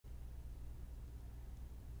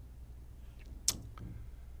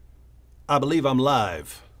I believe I'm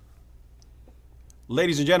live.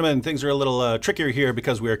 Ladies and gentlemen, things are a little trickier here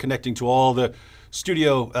because we are connecting to all the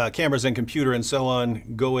studio cameras and computer and so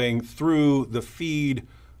on going through the feed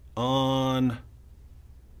on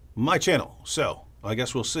my channel. So I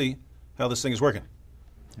guess we'll see how this thing is working.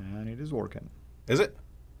 And it is working. Is it?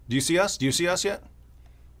 Do you see us? Do you see us yet?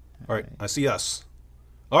 All right, I see us.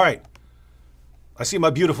 All right, I see my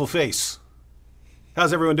beautiful face.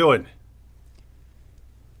 How's everyone doing?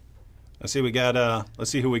 Let's see,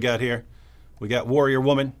 let's see who we got here. We got Warrior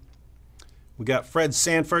Woman. We got Fred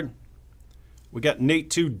Sanford. We got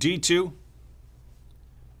Nate2D2.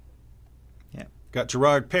 Yeah. Got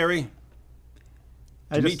Gerard Perry.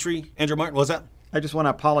 Dimitri, Andrew Martin. What was that? I just want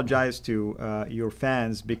to apologize to your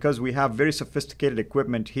fans because we have very sophisticated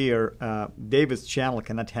equipment here. David's channel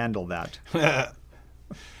cannot handle that.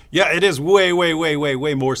 Yeah, it is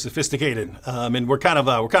way more sophisticated, and we're kind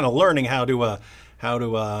of learning how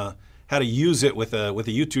to use it with a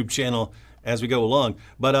YouTube channel as we go along.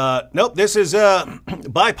 But nope, this is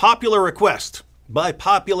by popular request. By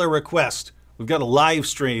popular request, we've got a live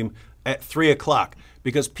stream at 3 o'clock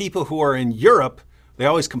because people who are in Europe, they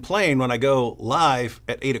always complain when I go live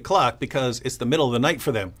at 8 o'clock because it's the middle of the night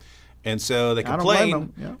for them. And so they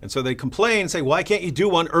complain, and so they complain and say, why can't you do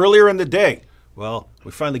one earlier in the day? Well,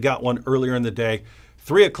 we finally got one earlier in the day,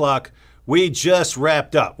 3 o'clock. We just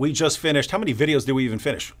wrapped up. We just finished. How many videos did we even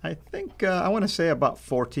finish? I think I want to say about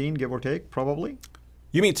 14, give or take, probably.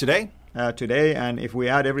 You mean today? Today, and if we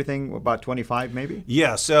add everything, about 25 maybe.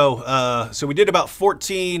 Yeah. So so we did about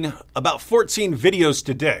 14 videos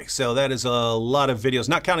today. So that is a lot of videos,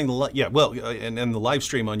 not counting the and the live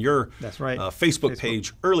stream on your Facebook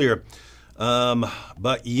page earlier.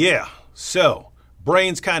 But yeah, so.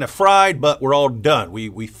 Brain's kind of fried, but we're all done.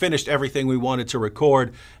 We finished everything we wanted to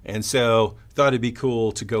record, and so thought it'd be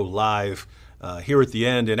cool to go live here at the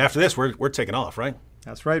end. And after this, we're taking off, right?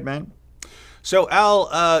 That's right, man. So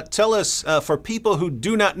Al, tell us, for people who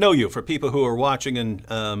do not know you, for people who are watching and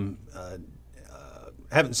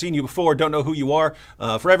haven't seen you before, don't know who you are,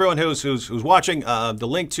 for everyone who's watching, the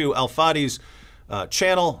link to Al Fadi's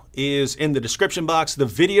channel is in the description box. The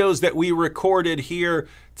videos that we recorded here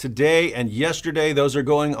today and yesterday, those are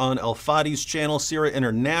going on Al Fadi's channel, Cira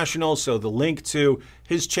International. So the link to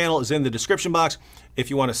his channel is in the description box. If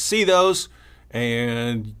you want to see those,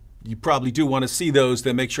 and you probably do want to see those,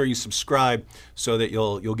 then make sure you subscribe so that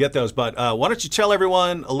you'll get those. But why don't you tell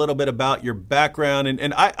everyone a little bit about your background?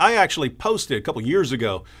 And I actually posted a couple years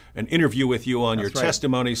ago an interview with you on your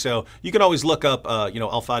testimony. So you can always look up Al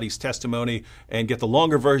Fadi's testimony and get the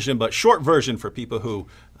longer version, but short version for people who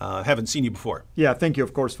haven't seen you before. Yeah, thank you,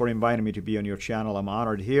 of course, for inviting me to be on your channel. I'm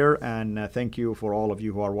honored here, and thank you for all of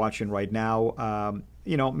you who are watching right now.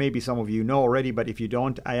 You know, maybe some of you know already, but if you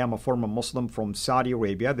don't, I am a former Muslim from Saudi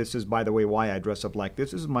Arabia. This is, by the way, why I dress up like this.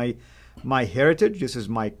 This is my heritage. This is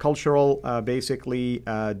my cultural, basically,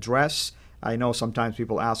 dress. I know sometimes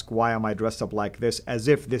people ask, why am I dressed up like this? As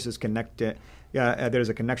if this is connected. There's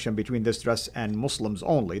a connection between this dress and Muslims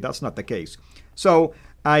only. That's not the case. So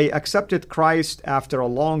I accepted Christ after a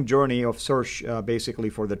long journey of search, basically,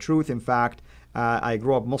 for the truth. In fact, I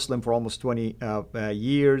grew up Muslim for almost 20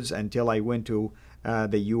 years until I went to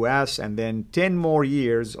the U.S., and then 10 more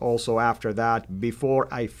years also after that before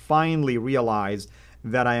I finally realized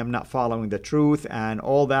that I am not following the truth. And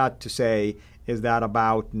all that to say is that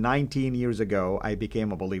about 19 years ago, I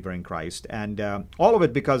became a believer in Christ. And all of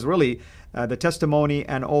it because really the testimony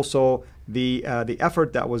and also the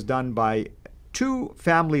effort that was done by two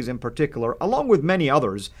families in particular, along with many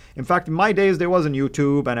others. In fact, in my days, there wasn't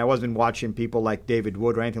YouTube, and I wasn't watching people like David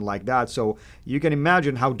Wood or anything like that. So you can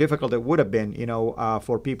imagine how difficult it would have been,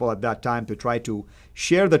 for people at that time to try to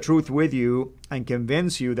share the truth with you and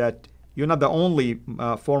convince you that you're not the only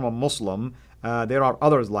former Muslim. There are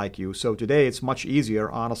others like you. So today, it's much easier,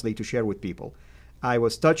 honestly, to share with people. I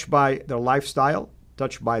was touched by their lifestyle,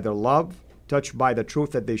 touched by their love, touched by the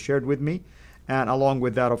truth that they shared with me. And along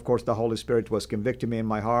with that, of course, the Holy Spirit was convicting me in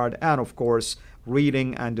my heart. And of course,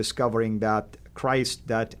 reading and discovering that Christ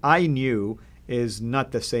that I knew is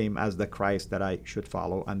not the same as the Christ that I should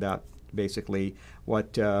follow. And that basically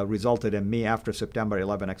what resulted in me after September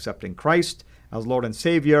 11 accepting Christ as Lord and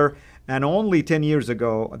Savior. And only 10 years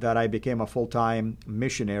ago that I became a full-time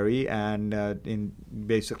missionary and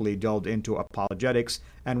basically delved into apologetics.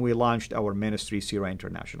 And we launched our ministry, Cira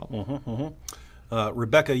International.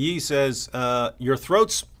 Rebecca Yee says, your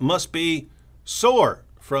throats must be sore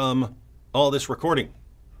from all this recording.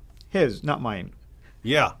 His, not mine.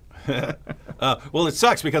 Yeah. Well, it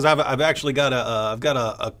sucks because I've actually got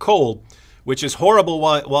a cold, which is horrible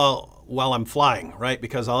while while I'm flying, right?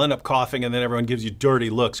 Because I'll end up coughing and then everyone gives you dirty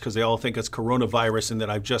looks because they all think it's coronavirus and that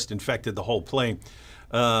I've just infected the whole plane.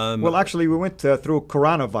 Well, actually, we went through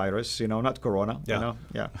coronavirus, not corona. Yeah.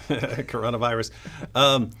 Yeah. Coronavirus.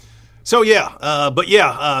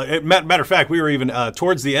 Matter of fact, we were even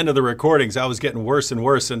towards the end of the recordings. I was getting worse and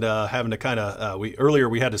worse, and having to kind of. Earlier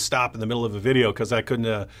we had to stop in the middle of a video because I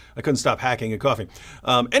couldn't stop hacking and coughing.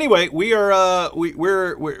 Anyway, we're going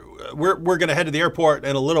to head to the airport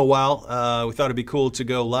in a little while. We thought it'd be cool to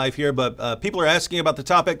go live here, but people are asking about the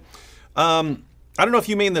topic. I don't know if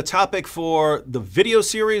you mean the topic for the video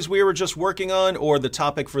series we were just working on, or the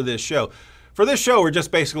topic for this show. For this show, we're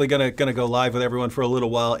just basically going to go live with everyone for a little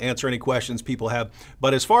while, answer any questions people have.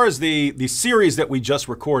 But as far as the series that we just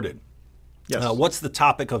recorded, yes. What's the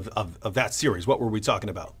topic of that series? What were we talking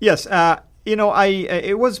about? Yes.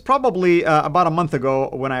 It was probably about a month ago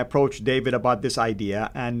when I approached David about this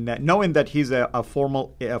idea, and knowing that he's a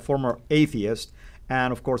former atheist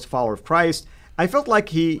and, of course, follower of Christ, I felt like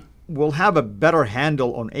he will have a better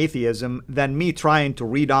handle on atheism than me trying to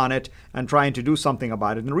read on it and trying to do something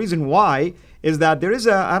about it. And the reason why is that there is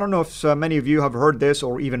I don't know if many of you have heard this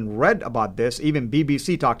or even read about this, even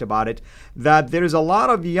BBC talked about it, that there is a lot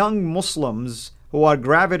of young Muslims who are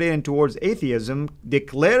gravitating towards atheism,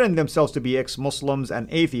 declaring themselves to be ex-Muslims and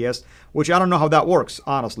atheists, which I don't know how that works,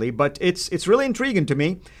 honestly, but it's really intriguing to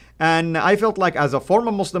me. And I felt like, as a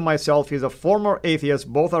former Muslim myself, he's a former atheist,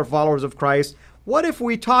 both are followers of Christ. What if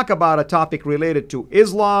we talk about a topic related to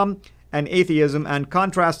Islam and atheism and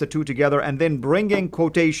contrast the two together, and then bring in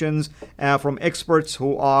quotations from experts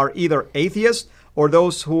who are either atheists or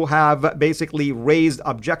those who have basically raised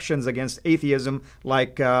objections against atheism,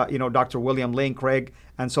 like Dr. William Lane Craig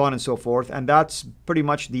and so on and so forth. And that's pretty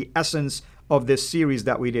much the essence of this series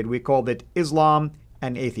that we did. We called it Islam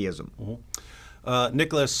and Atheism. Mm-hmm.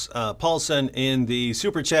 Nicholas Paulson in the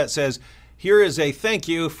Super Chat says, here is a thank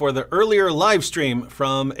you for the earlier live stream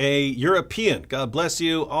from a European. God bless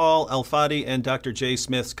you all. Al-Fadi and Dr. J.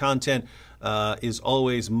 Smith's content is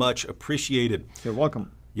always much appreciated. You're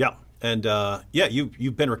welcome. Yeah. And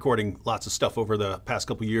you've been recording lots of stuff over the past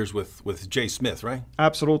couple of years with J. Smith, right?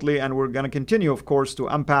 Absolutely. And we're going to continue, of course, to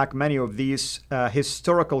unpack many of these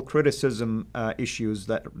historical criticism issues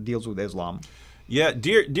that deals with Islam. Yeah,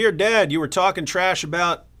 dear Dad, you were talking trash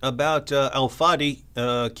about Al-Fadi.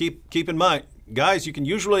 Keep in mind, guys, you can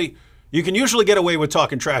usually get away with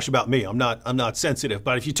talking trash about me. I'm not sensitive,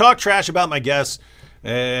 but if you talk trash about my guests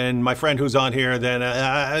and my friend who's on here, then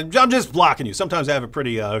I'm just blocking you. Sometimes I have a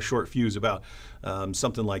pretty short fuse about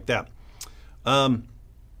something like that. All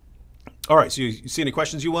right, so you see any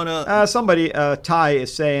questions you want to? Somebody, Ty,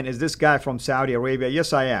 is saying, is this guy from Saudi Arabia?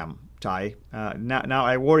 Yes, I am. Ty. Now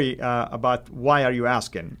I worry about why are you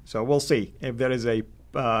asking. So we'll see if there is a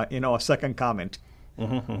second comment.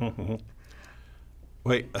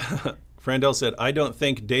 Wait, Frandel said, I don't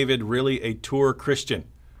think David really a tour Christian.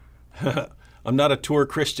 I'm not a tour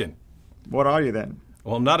Christian. What are you then?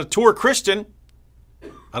 Well, I'm not a tour Christian.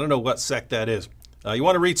 I don't know what sect that is. You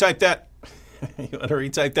want to retype that? You want to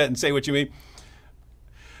retype that and say what you mean?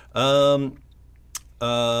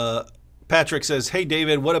 Patrick says, hey,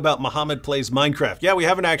 David, what about Muhammad plays Minecraft? Yeah, we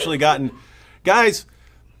haven't actually gotten... Guys,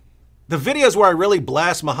 the videos where I really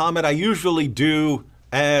blast Muhammad, I usually do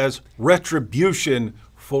as retribution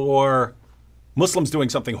for Muslims doing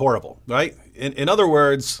something horrible, right? In other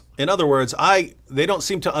words, they don't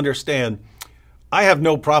seem to understand. I have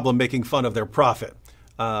no problem making fun of their prophet.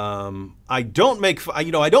 I don't make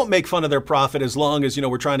fun of their prophet as long as,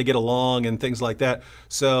 we're trying to get along and things like that.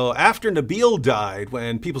 So after Nabil died,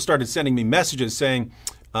 when people started sending me messages saying,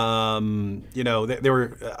 I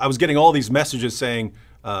was getting all these messages saying,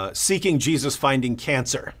 seeking Jesus, finding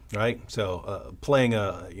cancer, right? So playing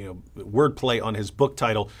a, wordplay on his book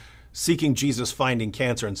title, Seeking Jesus, Finding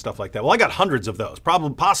Cancer and stuff like that. Well, I got hundreds of those,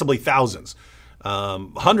 possibly thousands.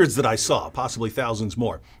 Hundreds that I saw, possibly thousands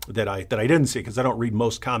more that I didn't see because I don't read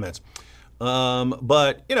most comments.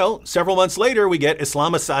 But several months later we get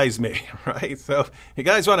Islamicize me, right? So you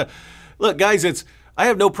guys want to look, guys. I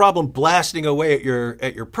have no problem blasting away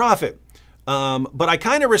at your prophet, but I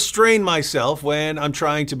kind of restrain myself when I'm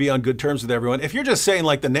trying to be on good terms with everyone. If you're just saying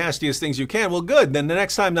like the nastiest things you can, well, good. Then the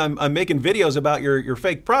next time I'm making videos about your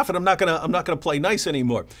fake prophet, I'm not gonna play nice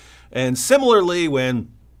anymore. And similarly,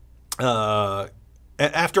 when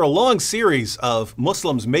after a long series of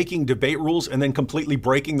Muslims making debate rules and then completely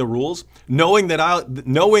breaking the rules, knowing that I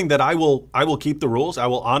will keep the rules, I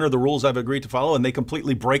will honor the rules I've agreed to follow, and they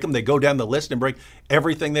completely break them. They go down the list and break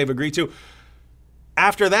everything they've agreed to.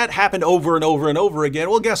 After that happened over and over and over again,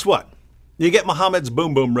 well, guess what? You get Muhammad's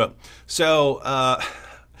boom boom room. So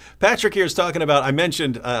Patrick here is talking about. I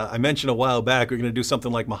mentioned a while back we're going to do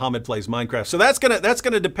something like Muhammad plays Minecraft. So that's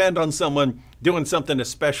gonna depend on someone doing something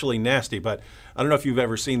especially nasty. But I don't know if you've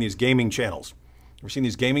ever seen these gaming channels. Ever seen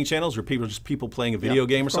these gaming channels where people playing a video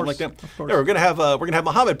game or something like that? Of course. Yeah, we're gonna have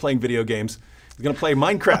Muhammad playing video games. He's gonna play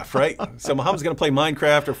Minecraft, right? So Muhammad's gonna play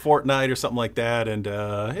Minecraft or Fortnite or something like that, and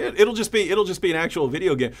it'll just be an actual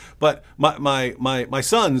video game. But my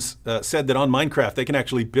sons said that on Minecraft they can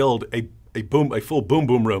actually build a full boom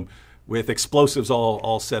boom room with explosives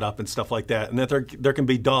all set up and stuff like that, and that there can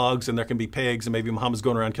be dogs and there can be pigs, and maybe Muhammad's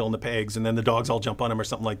going around killing the pigs, and then the dogs all jump on him or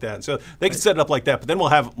something like that. So they can set it up like that, but then we'll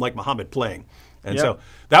have like Muhammad playing. And so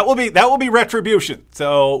that will be retribution.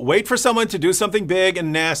 So wait for someone to do something big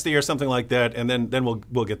and nasty or something like that, and then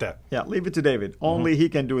we'll get that. Yeah, leave it to David. Only he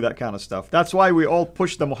can do that kind of stuff. That's why we all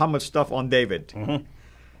push the Muhammad stuff on David.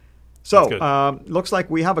 So looks like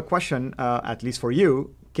we have a question, at least for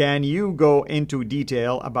you. Can you go into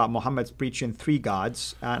detail about Muhammad's preaching three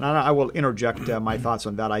gods? And I will interject my thoughts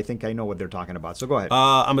on that. I think I know what they're taling about. So go ahead.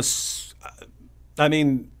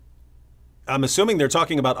 I'm assuming they're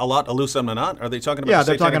talking about Alat, Alusa, and Manat. Are they talking about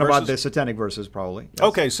they're talking about the satanic verses, probably. Yes.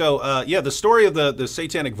 Okay, so the story of the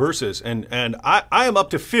satanic verses, and I am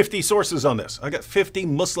up to 50 sources on this. I got 50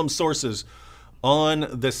 Muslim sources on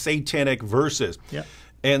the satanic verses. Yeah.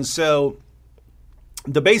 And so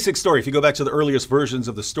the basic story, if you go back to the earliest versions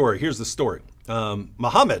of the story, here's the story.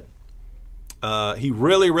 Muhammad, he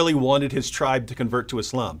really, really wanted his tribe to convert to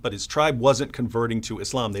Islam, but his tribe wasn't converting to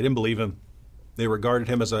Islam. They didn't believe him. They regarded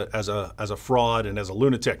him as a fraud and as a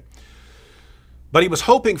lunatic. But he was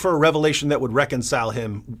hoping for a revelation that would reconcile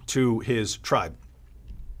him to his tribe.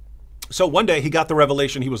 So one day he got the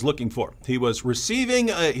revelation he was looking for. He was receiving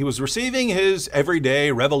his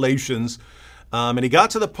everyday revelations, and he got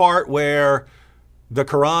to the part where the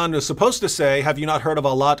Quran was supposed to say, "Have you not heard of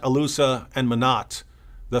Alat, Alusa, and Manat,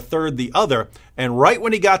 the third, the other?" And right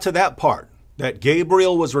when he got to that part that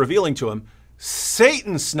Gabriel was revealing to him,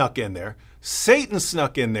 Satan snuck in there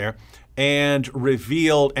and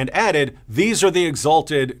revealed and added, "These are the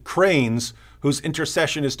exalted cranes whose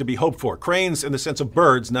intercession is to be hoped for." Cranes in the sense of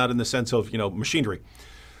birds, not in the sense of, machinery.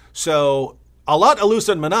 So Alat, Alusa,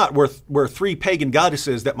 and Manat were three pagan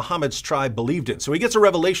goddesses that Muhammad's tribe believed in. So he gets a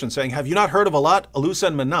revelation saying, "Have you not heard of Alat, Alusa,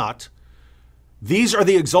 and Manat? These are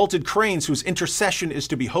the exalted cranes whose intercession is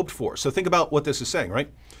to be hoped for." So think about what this is saying, right?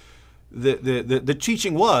 The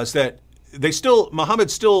teaching was that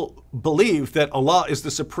Muhammad still believed that Allah is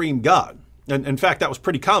the supreme God. And in fact, that was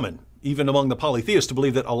pretty common, even among the polytheists, to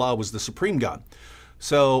believe that Allah was the supreme God.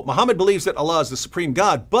 So Muhammad believes that Allah is the supreme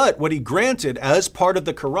God, but what he granted as part of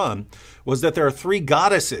the Quran was that there are three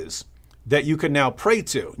goddesses that you can now pray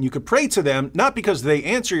to. And you could pray to them, not because they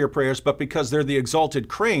answer your prayers, but because they're the exalted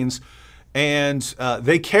cranes, and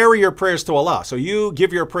they carry your prayers to Allah. So you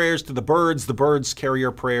give your prayers to the birds carry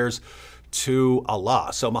your prayers to Allah.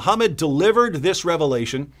 So Muhammad delivered this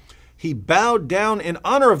revelation. He bowed down in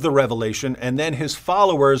honor of the revelation, and then his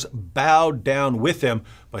followers bowed down with him.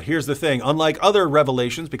 But here's the thing, unlike other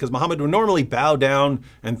revelations, because Muhammad would normally bow down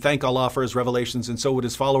and thank Allah for his revelations, and so would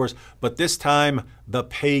his followers, but this time the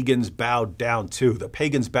pagans bowed down too. The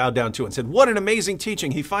pagans bowed down too and said, "What an amazing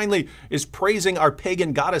teaching. He finally is praising our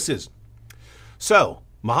pagan goddesses." So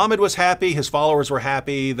Muhammad was happy, his followers were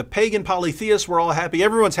happy, the pagan polytheists were all happy,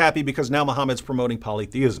 everyone's happy because now Muhammad's promoting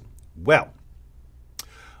polytheism. Well,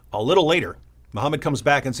 a little later, Muhammad comes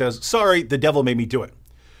back and says, "Sorry, the devil made me do it.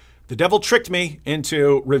 The devil tricked me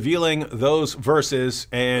into revealing those verses,"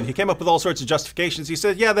 and he came up with all sorts of justifications. He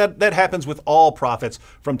said, "Yeah, that happens with all prophets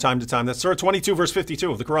from time to time." That's Surah 22, verse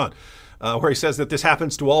 52 of the Quran, where he says that this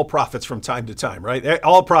happens to all prophets from time to time, right?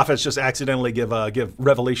 All prophets just accidentally give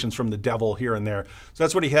revelations from the devil here and there. So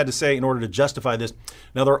that's what he had to say in order to justify this.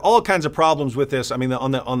 Now, there are all kinds of problems with this. I mean,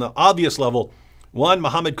 on the obvious level, one,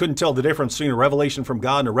 Muhammad couldn't tell the difference between a revelation from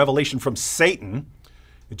God and a revelation from Satan.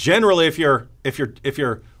 Generally, if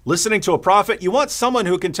you're listening to a prophet, you want someone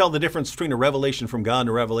who can tell the difference between a revelation from God and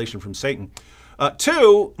a revelation from Satan.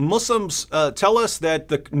 Two, Muslims tell us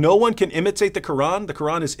that no one can imitate the Quran. The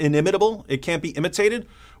Quran is inimitable. It can't be imitated.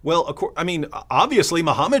 Well, obviously,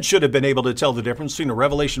 Muhammad should have been able to tell the difference between a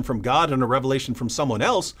revelation from God and a revelation from someone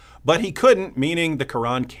else, but he couldn't, meaning the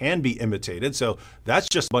Quran can be imitated. So that's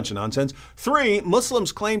just a bunch of nonsense. Three,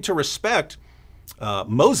 Muslims claim to respect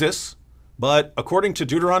Moses, but according to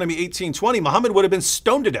Deuteronomy 18:20, Muhammad would have been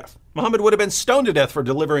stoned to death. Muhammad would have been stoned to death for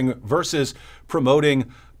delivering verses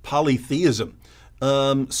promoting polytheism.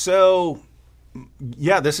 So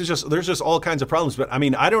yeah, there's just all kinds of problems. But I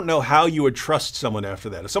mean, I don't know how you would trust someone after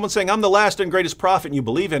that. If someone's saying, "I'm the last and greatest prophet," and you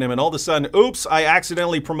believe in him, and all of a sudden, oops, I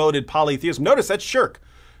accidentally promoted polytheism. Notice that's shirk.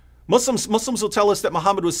 Muslims will tell us that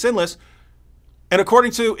Muhammad was sinless. And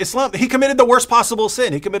according to Islam, he committed the worst possible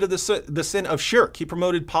sin. He committed the sin of shirk. He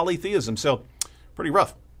promoted polytheism. So pretty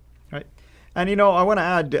rough. Right. And, I want to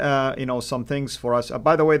add, some things for us.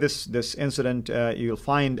 By the way, this incident, you'll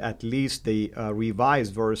find at least the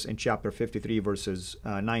revised verse in chapter 53, verses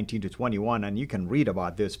 19 to 21. And you can read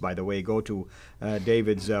about this, by the way. Go to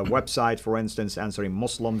David's website, for instance,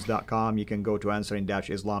 answeringmuslims.com. You can go to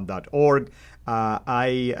answering-islam.org.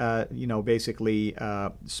 I basically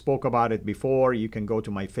spoke about it before. You can go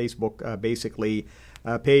to my Facebook,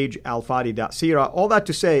 page, alfadi.cira. All that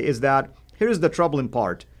to say is that here's the troubling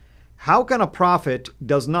part. How can a prophet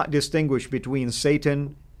does not distinguish between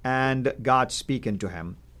Satan and God speaking to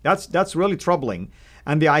him? That's really troubling.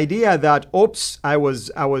 And the idea that, oops, I was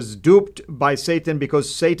duped by Satan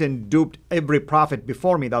because Satan duped every prophet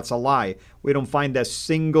before me, that's a lie. We don't find a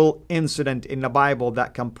single incident in the Bible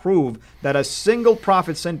that can prove that a single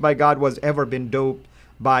prophet sent by God was ever been duped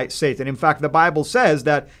by Satan. In fact, the Bible says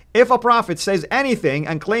that if a prophet says anything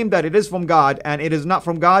and claim that it is from God and it is not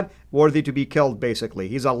from God, worthy to be killed, basically.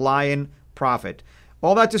 He's a lying prophet.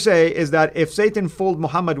 All that to say is that if Satan fooled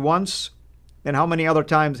Muhammad once, then how many other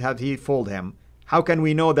times have he fooled him? How can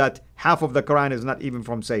we know that half of the Quran is not even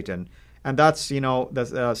from Satan? And that's,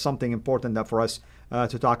 that's something important that for us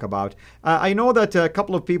to talk about. I know that a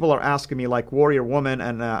couple of people are asking me, like Warrior Woman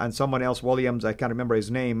and someone else, Williams, I can't remember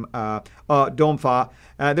his name, Domfa.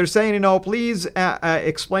 They're saying, please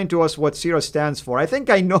explain to us what Cira stands for. I think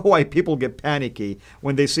I know why people get panicky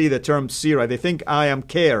when they see the term Cira. They think I am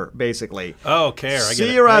CARE, basically. Oh, CARE. I get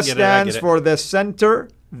it. Cira stands for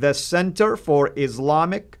the Center for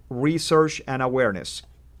Islamic Research and Awareness.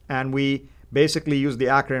 And we basically use the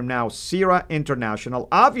acronym now, Cira International.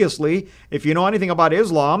 Obviously, if you know anything about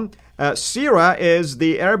Islam, Cira is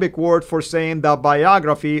the Arabic word for saying the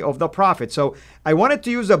biography of the Prophet. So I wanted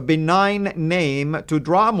to use a benign name to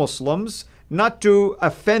draw Muslims, not to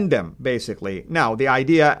offend them, basically. Now, the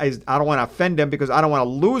idea is I don't want to offend them because I don't want to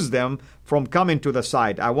lose them from coming to the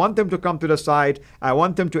site. I want them to come to the site. I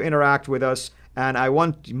want them to interact with us. And I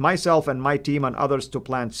want myself and my team and others to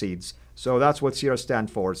plant seeds. So that's what Cira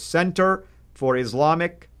stands for. Center for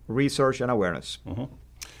Islamic Research and Awareness.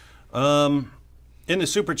 In the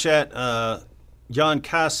super chat, Jan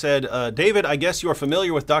Kass said, David, I guess you are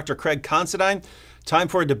familiar with Dr. Craig Considine. Time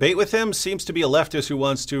for a debate with him. Seems to be a leftist who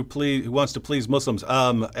wants to please Muslims.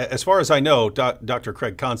 As far as I know, Dr.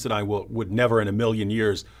 Craig Considine would never in a million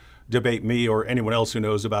years debate me or anyone else who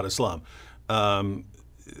knows about Islam. I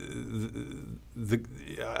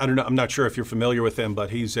don't know. I'm not sure if you're familiar with him,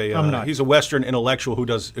 but he's a Western intellectual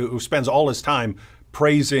who spends all his time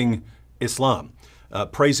praising Islam,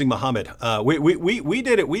 praising Muhammad.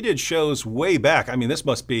 We did shows way back. I mean, this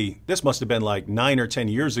must have been like 9 or 10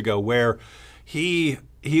 years ago, where he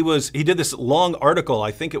did this long article.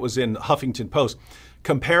 I think it was in Huffington Post,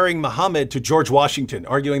 comparing Muhammad to George Washington,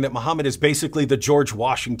 arguing that Muhammad is basically the George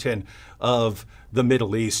Washington of the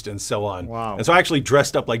Middle East and so on. Wow. And so I actually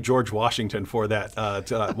dressed up like George Washington for that.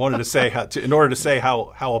 Wanted to say in order to say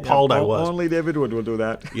how appalled I was. Only David Wood will do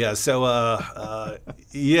that. Yeah. So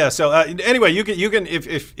anyway, you can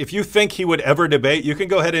if you think he would ever debate, you can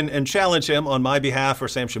go ahead and challenge him on my behalf or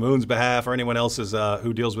Sam Shamoon's behalf or anyone else's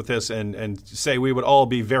who deals with this, and say we would all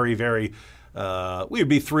be very, very we would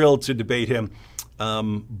be thrilled to debate him.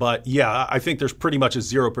 But yeah, I think there's pretty much a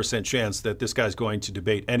 0% chance that this guy's going to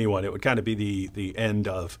debate anyone. It would kind of be the end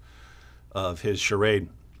of his charade.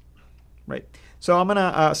 Right. So I'm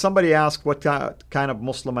gonna. Somebody asked what kind of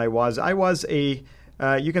Muslim I was. I was I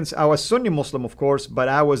was Sunni Muslim, of course, but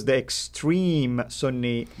I was the extreme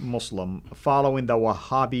Sunni Muslim, following the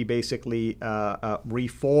Wahhabi, basically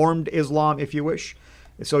reformed Islam, if you wish.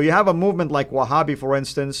 So you have a movement like Wahhabi, for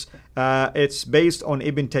instance. It's based on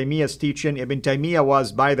Ibn Taymiyyah's teaching. Ibn Taymiyyah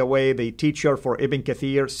was, by the way, the teacher for Ibn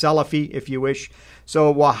Kathir, Salafi, if you wish.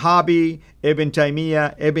 So Wahhabi, Ibn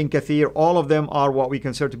Taymiyyah, Ibn Kathir, all of them are what we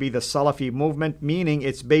consider to be the Salafi movement, meaning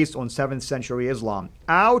it's based on 7th century Islam.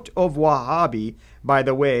 Out of Wahhabi, by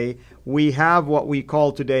the way, we have what we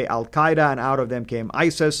call today Al-Qaeda, and out of them came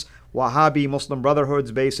ISIS. Wahhabi Muslim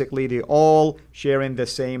Brotherhoods, basically, they all sharing the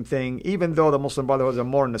same thing. Even though the Muslim Brotherhoods are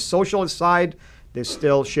more on the socialist side, they're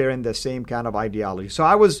still sharing the same kind of ideology. So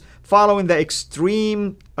I was following the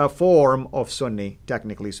extreme form of Sunni,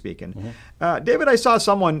 technically speaking. Mm-hmm. David, I saw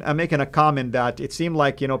someone making a comment that it seemed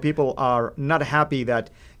like, people are not happy that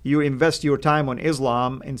you invest your time on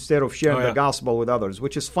Islam instead of sharing the gospel with others,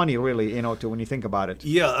 which is funny, really, when you think about it.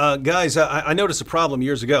 Yeah, guys, I noticed a problem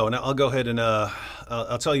years ago, and I'll go ahead and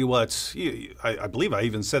I'll tell you what. I believe I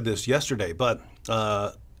even said this yesterday, but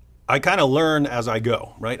I I kind of learn as I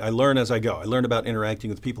go, right? I learn as I go. I learn about interacting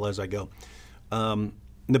with people as I go.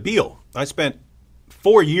 Nabil, I spent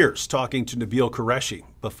 4 years talking to Nabil Qureshi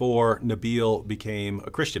before Nabil became a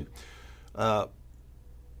Christian. Probably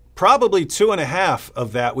 2.5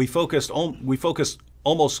 of that we focused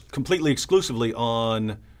almost completely exclusively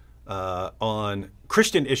on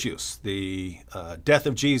Christian issues, the death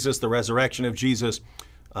of Jesus, the resurrection of Jesus,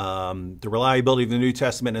 the reliability of the New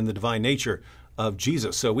Testament, and the divine nature of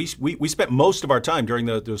Jesus. So we spent most of our time during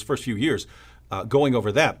those first few years going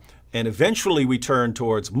over that. And eventually we turned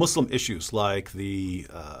towards Muslim issues like the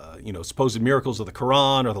supposed miracles of the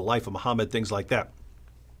Quran or the life of Muhammad, things like that.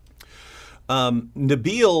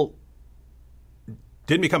 Nabil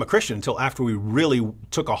didn't become a Christian until after we really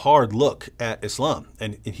took a hard look at Islam.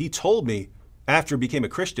 And he told me after he became a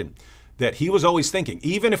Christian that he was always thinking,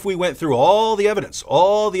 even if we went through all the evidence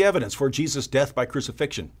for Jesus' death by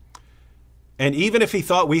crucifixion, and even if he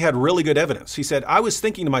thought we had really good evidence, he said, I was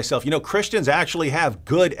thinking to myself, Christians actually have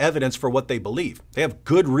good evidence for what they believe. They have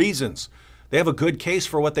good reasons. They have a good case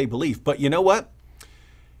for what they believe. But you know what?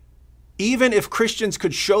 Even if Christians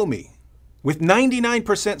could show me with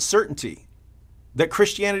 99% certainty that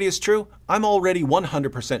Christianity is true, I'm already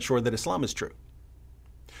 100% sure that Islam is true.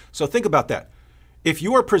 So think about that. If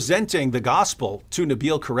you are presenting the gospel to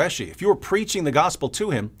Nabil Qureshi, if you are preaching the gospel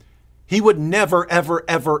to him, he would never, ever,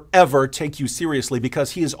 ever, ever take you seriously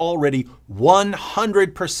because he is already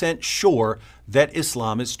 100% sure that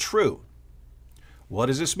Islam is true. What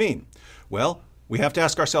does this mean? Well, we have to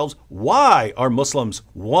ask ourselves, why are Muslims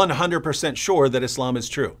 100% sure that Islam is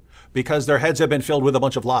true? Because their heads have been filled with a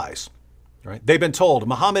bunch of lies. Right? They've been told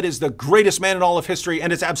Muhammad is the greatest man in all of history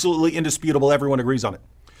and it's absolutely indisputable. Everyone agrees on it.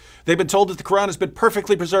 They've been told that the Quran has been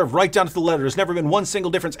perfectly preserved right down to the letter. There's never been one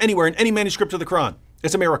single difference anywhere in any manuscript of the Quran.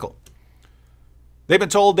 It's a miracle. They've been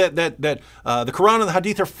told that the Quran and the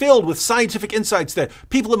Hadith are filled with scientific insights that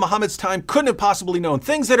people in Muhammad's time couldn't have possibly known.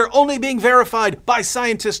 Things that are only being verified by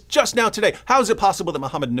scientists just now today. How is it possible that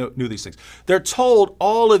Muhammad knew these things? They're told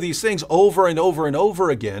all of these things over and over and over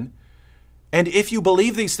again. And if you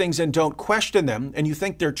believe these things and don't question them and you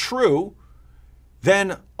think they're true,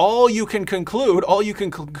 then all you can conclude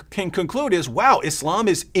is, wow, Islam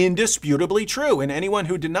is indisputably true. And anyone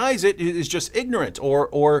who denies it is just ignorant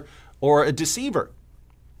or a deceiver.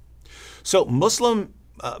 So Muslim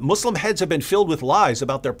heads have been filled with lies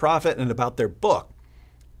about their prophet and about their book.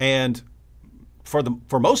 And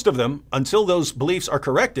for most of them, until those beliefs are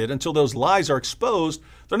corrected, until those lies are exposed,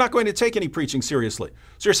 they're not going to take any preaching seriously.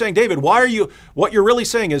 So you're saying, David, what you're really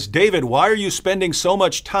saying is, David, why are you spending so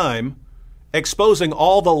much time exposing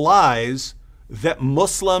all the lies that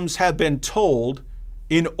Muslims have been told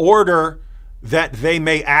in order that they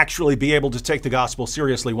may actually be able to take the gospel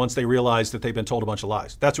seriously once they realize that they've been told a bunch of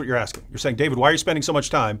lies? That's what you're asking. You're saying, David, why are you spending so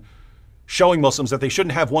much time showing Muslims that they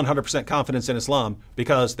shouldn't have 100% confidence in Islam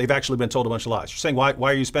because they've actually been told a bunch of lies? You're saying, why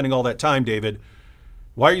are you spending all that time, David?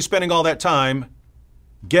 Why are you spending all that time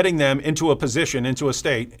getting them into a position, into a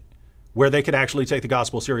state where they could actually take the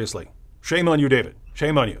gospel seriously? Shame on you, David.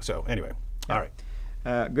 Shame on you. So anyway, all right.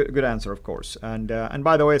 Good answer, of course. And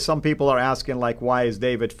by the way, some people are asking, like, why is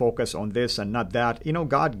David focused on this and not that?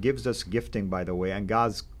 God gives us gifting, by the way, and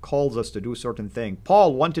God calls us to do certain things.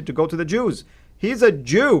 Paul wanted to go to the Jews. He's a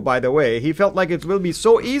Jew, by the way. He felt like it will be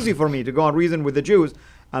so easy for me to go and reason with the Jews.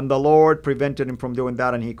 And the Lord prevented him from doing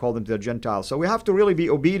that, and he called them to the Gentiles. So we have to really be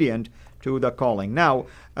obedient to the calling. Now,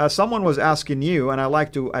 someone was asking you, and I'd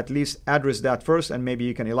like to at least address that first, and maybe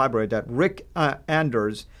you can elaborate that. Rick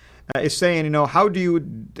Anders is saying, how do you,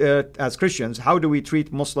 as Christians, how do we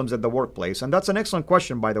treat Muslims at the workplace? And that's an excellent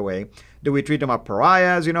question, by the way. Do we treat them as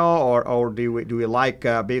pariahs, or do we like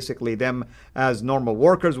basically them as normal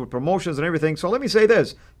workers with promotions and everything? So let me say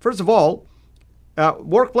this. First of all,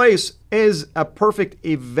 workplace is a perfect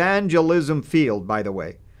evangelism field, by the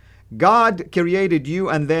way. God created you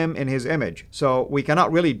and them in his image. So we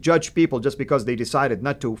cannot really judge people just because they decided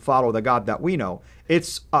not to follow the God that we know.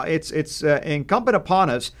 It's incumbent upon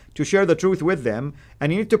us to share the truth with them,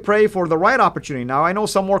 and you need to pray for the right opportunity. Now, I know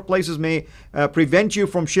some workplaces may prevent you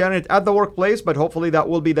from sharing it at the workplace, but hopefully that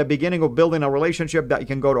will be the beginning of building a relationship that you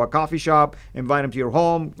can go to a coffee shop, invite them to your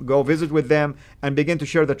home, go visit with them, and begin to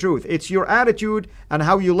share the truth. It's your attitude and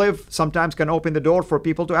how you live sometimes can open the door for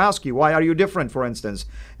people to ask you, why are you different, for instance?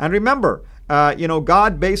 And remember,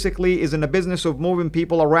 God basically is in the business of moving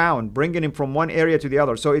people around, bringing them from one area to the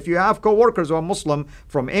other. So if you have co-workers who are Muslim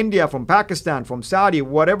from India, from Pakistan, from Saudi,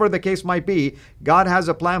 whatever the case might be, God has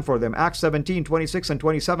a plan for them. Acts 17, 26 and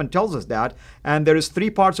 27 tells us that. And there is 3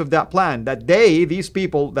 parts of that plan, that these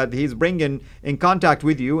people that he's bringing in contact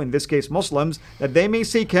with you, in this case Muslims, that they may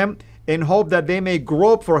seek him in hope that they may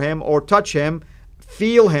grope for him or touch him,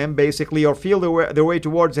 feel him basically, or feel their way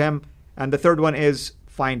towards him. And the third one is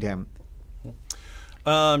find him.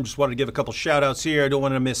 Just wanted to give a couple shout outs here. I don't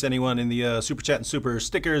want to miss anyone in the super chat and super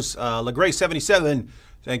stickers. LaGray77,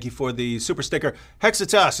 thank you for the super sticker.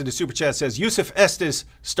 Hexitas in the super chat says Yusuf Estes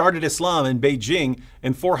started Islam in Beijing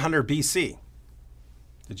in 400 BC.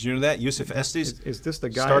 Did you know that? Yusuf Estes is this the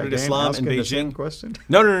guy started Islam in Beijing? The same question?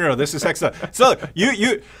 No. This is Hexitas. So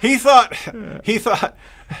he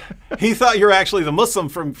thought you're actually the Muslim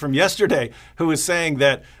from yesterday who was saying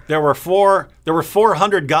that there were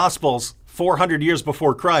 400 Gospels 400 years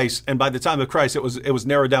before Christ, and by the time of Christ, it was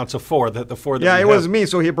narrowed down to four. The four. That it was me.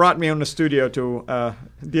 So he brought me on the studio to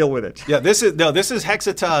deal with it. Yeah, this is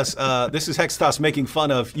Hexitas. This is Hexitas making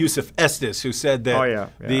fun of Yusuf Estes, who said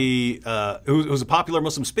that who's a popular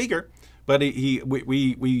Muslim speaker, but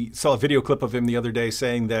we saw a video clip of him the other day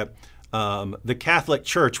saying that the Catholic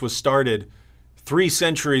Church was started 3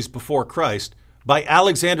 centuries before Christ by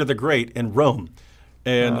Alexander the Great in Rome.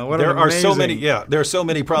 And there are so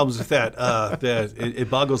many problems with that that it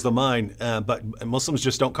boggles the mind. But Muslims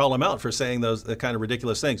just don't call him out for saying those kind of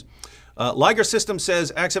ridiculous things. Liger System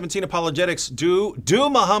says Acts17Apologetics do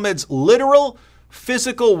Muhammad's literal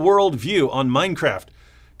physical worldview on Minecraft,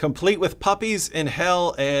 complete with puppies in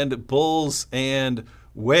hell and bulls and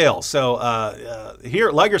whales. So here,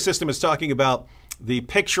 Liger System is talking about the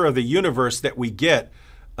picture of the universe that we get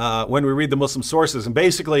when we read the Muslim sources. And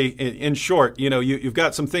basically, in short, you've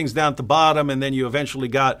got some things down at the bottom, and then you eventually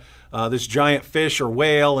got this giant fish or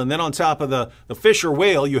whale, and then on top of the fish or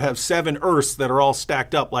whale, you have 7 earths that are all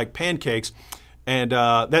stacked up like pancakes. And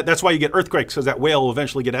that's why you get earthquakes, because that whale will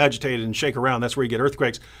eventually get agitated and shake around. That's where you get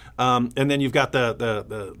earthquakes. And then you've got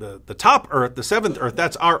the top earth, the 7th earth.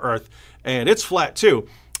 That's our earth, and it's flat too.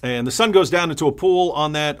 And the sun goes down into a pool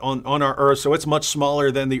on our Earth, so it's much smaller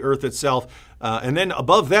than the Earth itself. And then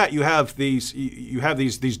above that, you have these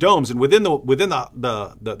domes, and within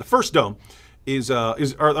the first dome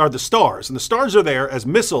are the stars, and the stars are there as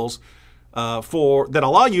missiles that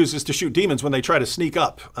Allah uses to shoot demons when they try to sneak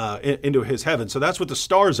up into His heaven. So that's what the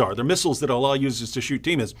stars are. They're missiles that Allah uses to shoot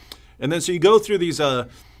demons. And then so you go through these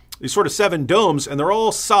sort of 7 domes, and they're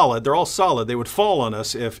all solid. They're all solid. They would fall on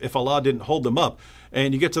us if Allah didn't hold them up.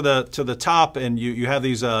 And you get to the top, and you have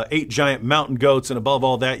these 8 giant mountain goats, and above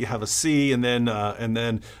all that you have a sea, and then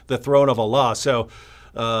the throne of Allah. So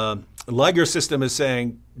Liger System is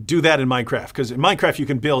saying do that in Minecraft, because in Minecraft you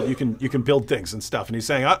can build things and stuff. And he's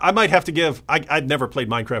saying I might have to give. I'd never played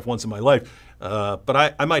Minecraft once in my life,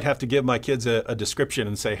 but I might have to give my kids a description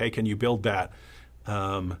and say, hey, can you build that?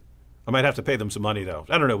 I might have to pay them some money though.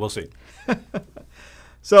 I don't know. We'll see.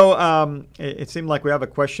 So it seemed like we have a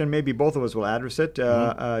question. Maybe both of us will address it.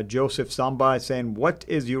 Joseph Samba is saying, what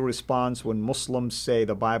is your response when Muslims say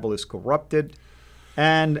the Bible is corrupted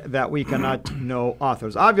and that we cannot know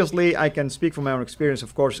authors? Obviously, I can speak from my own experience,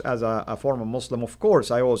 of course, as a former Muslim. Of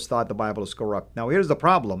course, I always thought the Bible is corrupt. Now, here's the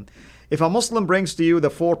problem. If a Muslim brings to you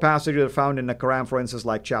the 4 passages that are found in the Quran, for instance,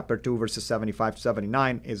 like chapter 2, verses 75 to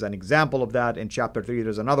 79 is an example of that. In chapter 3,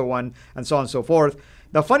 there's another one, and so on and so forth.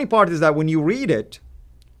 The funny part is that when you read it,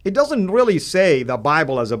 it doesn't really say the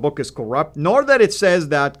Bible as a book is corrupt, nor that it says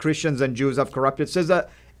that Christians and Jews have corrupted. It says that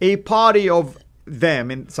a party of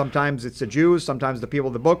them, and sometimes it's the Jews, sometimes the people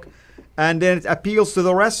of the book, and then it appeals to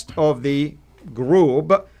the rest of the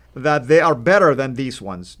group that they are better than these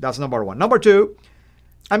ones. That's number one. Number two,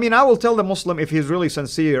 I will tell the Muslim, if he's really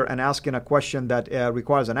sincere and asking a question that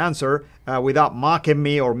requires an answer without mocking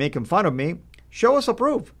me or making fun of me, show us a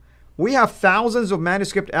proof. We have thousands of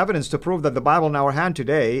manuscript evidence to prove that the Bible in our hand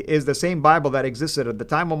today is the same Bible that existed at the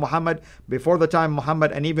time of Muhammad, before the time of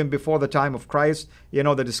Muhammad, and even before the time of Christ.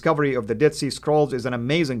 The discovery of the Dead Sea Scrolls is an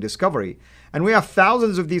amazing discovery. And we have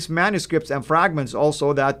thousands of these manuscripts and fragments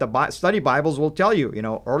also that the study Bibles will tell you.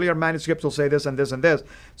 Earlier manuscripts will say this and this and this.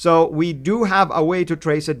 So we do have a way to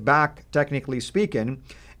trace it back, technically speaking.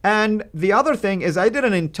 And the other thing is I did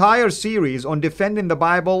an entire series on defending the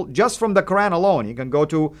Bible just from the Quran alone. You can go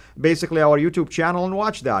to basically our YouTube channel and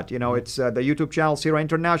watch that. It's the YouTube channel Cira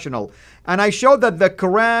International. And I showed that the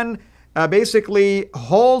Quran basically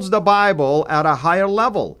holds the Bible at a higher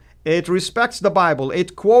level. It respects the Bible.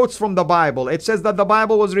 It quotes from the Bible. It says that the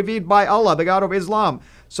Bible was revealed by Allah, the God of Islam.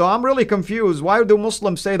 So I'm really confused. Why do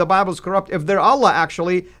Muslims say the Bible is corrupt if their Allah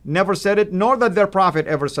actually never said it, nor that their Prophet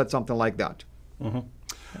ever said something like that? Mm-hmm.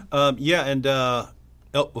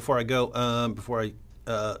 Before I go, before I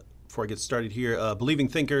get started here, Believing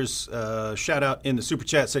Thinkers, shout out in the super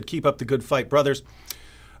chat, said, "Keep up the good fight, brothers."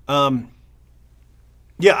 I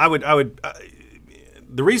would.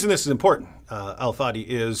 The reason this is important, Al-Fadi,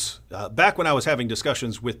 is back when I was having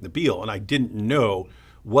discussions with Nabil and I didn't know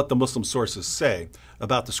what the Muslim sources say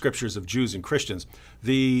about the scriptures of Jews and Christians,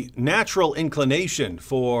 the natural inclination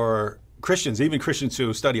for Christians, even Christians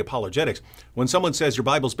who study apologetics, when someone says your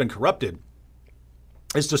Bible's been corrupted,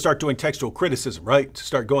 is to start doing textual criticism, right? To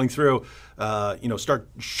start going through, start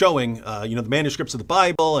showing, the manuscripts of the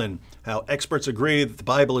Bible and how experts agree that the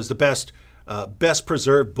Bible is the best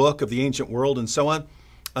preserved book of the ancient world and so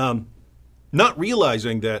on. Not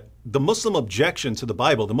realizing that the Muslim objection to the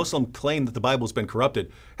Bible, the Muslim claim that the Bible has been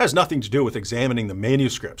corrupted, has nothing to do with examining the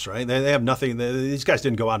manuscripts, right? They have nothing, these guys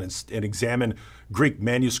didn't go out and examine Greek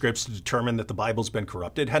manuscripts to determine that the Bible's been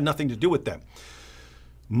corrupted. It had nothing to do with that.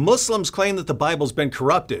 Muslims claim that the Bible's been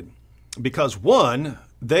corrupted because, one,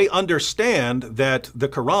 they understand that the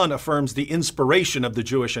Quran affirms the inspiration of the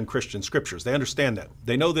Jewish and Christian scriptures. They understand that.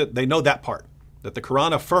 They know that part, that the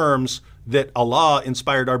Quran affirms that Allah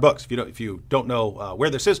inspired our books. If you don't know where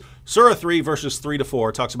this is, Surah 3, verses 3 to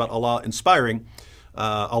 4 talks about Allah inspiring,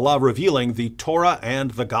 Allah revealing the Torah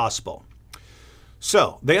and the Gospel.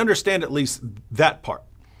 So they understand at least that part.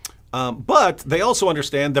 But they also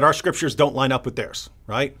understand that our scriptures don't line up with theirs,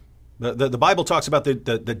 right? The Bible talks about the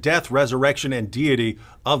death, resurrection, and deity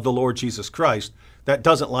of the Lord Jesus Christ. That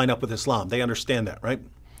doesn't line up with Islam. They understand that, right?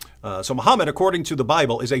 So Muhammad, according to the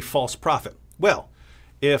Bible, is a false prophet. Well,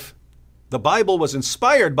 if the Bible was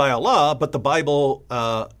inspired by Allah, but the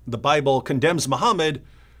Bible condemns Muhammad,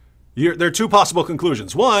 there are two possible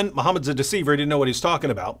conclusions. One, Muhammad's a deceiver. He didn't know what he's talking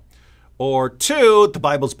about. Or two, the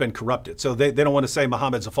Bible's been corrupted. So they don't want to say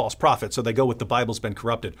Muhammad's a false prophet, so they go with the Bible's been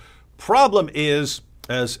corrupted. Problem is,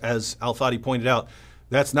 as Al-Fadi pointed out,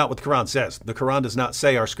 that's not what the Quran says. The Quran does not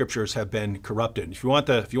say our scriptures have been corrupted. If you want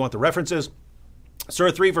the references,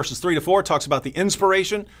 Surah 3, verses 3 to 4 talks about the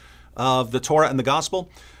inspiration of the Torah and the Gospel.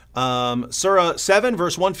 Surah 7,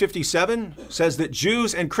 verse 157 says that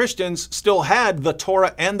Jews and Christians still had the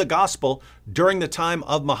Torah and the Gospel during the time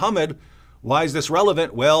of Muhammad. Why is this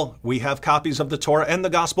relevant? Well, we have copies of the Torah and the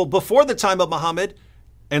Gospel before the time of Muhammad,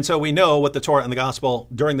 and so we know what the Torah and the Gospel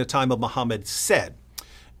during the time of Muhammad said.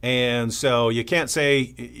 And so you can't say,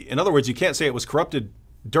 in other words, you can't say it was corrupted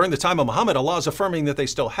during the time of Muhammad. Allah is affirming that they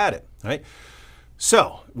still had it, right?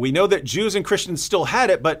 So we know that Jews and Christians still had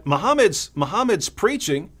it, but Muhammad's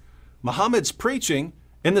preaching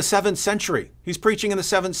in the 7th century. He's preaching in the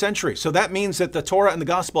 7th century. So that means that the Torah and the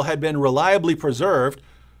Gospel had been reliably preserved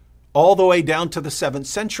all the way down to the 7th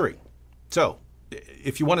century. So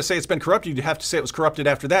if you want to say it's been corrupted, you'd have to say it was corrupted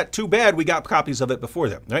after that. Too bad we got copies of it before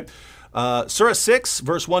that, right? Surah 6,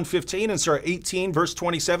 verse 115 and Surah 18, verse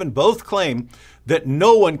 27 both claim that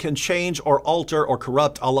no one can change or alter or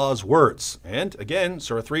corrupt Allah's words. And again,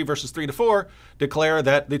 Surah 3, verses 3 to 4 declare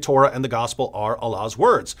that the Torah and the Gospel are Allah's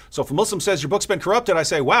words. So if a Muslim says your book's been corrupted, I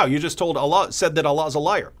say, wow, you just said that Allah's a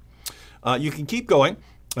liar. You can keep going.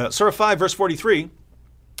 Surah 5, verse 43,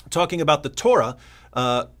 talking about the Torah,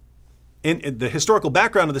 in the historical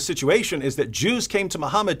background of the situation is that Jews came to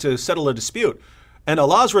Muhammad to settle a dispute. And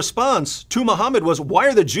Allah's response to Muhammad was, why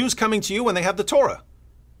are the Jews coming to you when they have the Torah?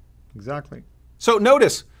 Exactly. So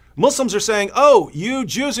notice, Muslims are saying, oh, you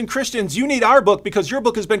Jews and Christians, you need our book because your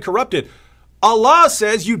book has been corrupted. Allah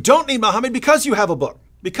says you don't need Muhammad because you have a book,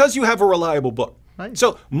 because you have a reliable book. Right.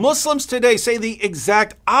 So Muslims today say the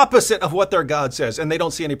exact opposite of what their God says, and they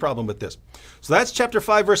don't see any problem with this. So that's chapter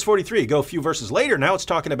 5, verse 43. Go a few verses later. Now it's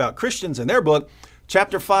talking about Christians and their book.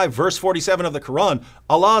 Chapter 5, verse 47 of the Quran,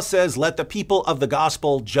 Allah says, let the people of the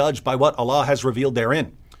gospel judge by what Allah has revealed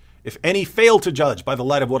therein. If any fail to judge by the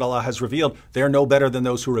light of what Allah has revealed, they are no better than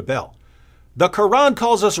those who rebel. The Quran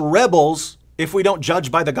calls us rebels if we don't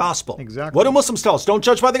judge by the gospel. Exactly. What do Muslims tell us? Don't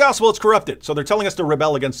judge by the gospel, it's corrupted. So they're telling us to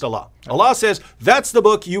rebel against Allah. Allah says, that's the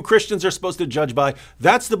book you Christians are supposed to judge by.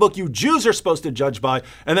 That's the book you Jews are supposed to judge by.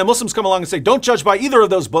 And then Muslims come along and say, don't judge by either of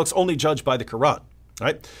those books, only judge by the Quran.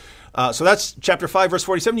 Right? So that's chapter 5, verse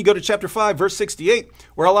 47. You go to chapter 5, verse 68,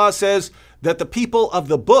 where Allah says that the people of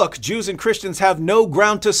the book, Jews and Christians, have no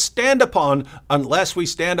ground to stand upon unless we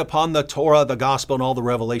stand upon the Torah, the gospel, and all the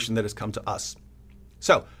revelation that has come to us.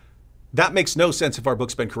 So that makes no sense if our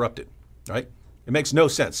book's been corrupted, right? It makes no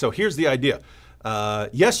sense. So here's the idea.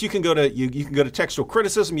 Yes, you can go to textual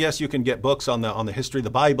criticism. Yes, you can get books on the history of the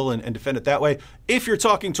Bible and defend it that way. If you're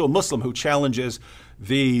talking to a Muslim who challenges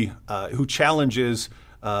the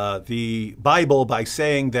Bible by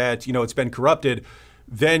saying that it's been corrupted,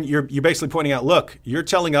 then you're basically pointing out, look, you're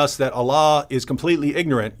telling us that Allah is completely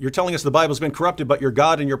ignorant. You're telling us the Bible's been corrupted, but your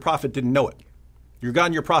God and your prophet didn't know it. Your God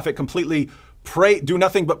and your prophet completely do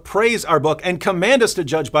nothing but praise our book and command us to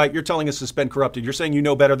judge by it. You're telling us it's been corrupted. You're saying you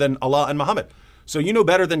know better than Allah and Muhammad. So you know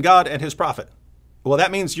better than God and his prophet. Well,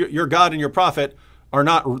 that means your God and your prophet are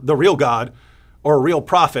not the real God or a real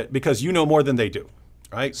prophet because you know more than they do,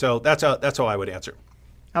 right? So that's how I would answer.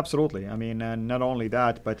 Absolutely. I mean, and not only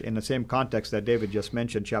that, but in the same context that David just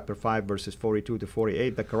mentioned, chapter 5, verses 42 to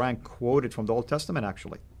 48, the Quran quoted from the Old Testament,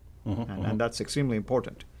 actually. And that's extremely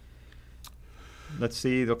important. Let's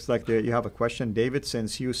see. Looks like you have a question. David,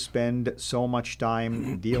 since you spend so much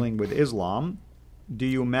time dealing with Islam, do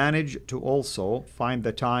you manage to also find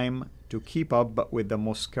the time to keep up with the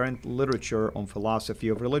most current literature on philosophy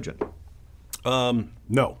of religion?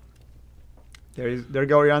 No. There you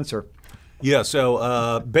go, your answer. Yeah,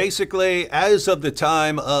 so basically, as of the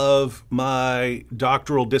time of my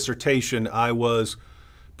doctoral dissertation, I was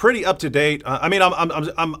pretty up to date. I mean,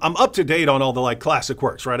 I'm up to date on all the classic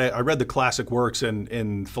works, right? I read the classic works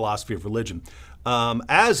in philosophy of religion.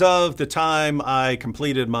 As of the time I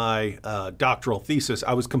completed my doctoral thesis,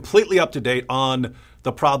 I was completely up to date on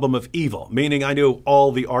the problem of evil, meaning I knew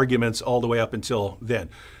all the arguments all the way up until then.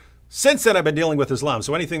 Since then, I've been dealing with Islam.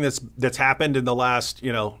 So anything that's happened in the last, I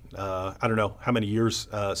don't know how many years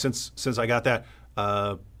since I got that,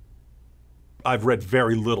 I've read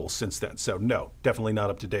very little since then. So no, definitely not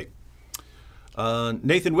up to date.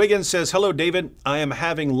 Nathan Wiggins says, hello, David. I am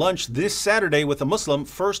having lunch this Saturday with a Muslim,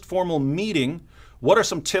 first formal meeting. What are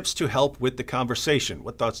some tips to help with the conversation?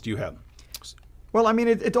 What thoughts do you have? Well, I mean,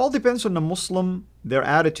 it all depends on the Muslim, their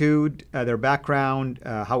attitude, their background,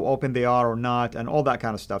 how open they are or not, and all that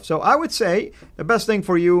kind of stuff. So I would say the best thing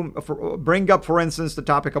for you, bring up, for instance, the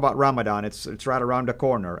topic about Ramadan. It's right around the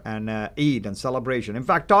corner, and Eid and celebration. In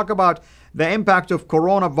fact, talk about the impact of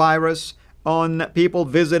coronavirus on people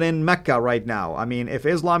visiting Mecca right now. I mean, if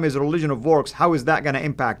Islam is a religion of works, how is that going to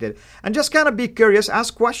impact it? And just kind of be curious,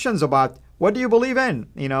 ask questions about what do you believe in?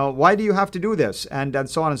 Why do you have to do this? And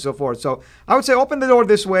so on and so forth. So I would say open the door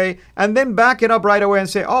this way and then back it up right away and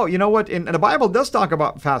say, oh, you know what? And the Bible does talk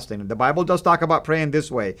about fasting. The Bible does talk about praying this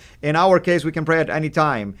way. In our case, we can pray at any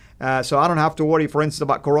time. So I don't have to worry, for instance,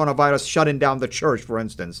 about coronavirus shutting down the church, for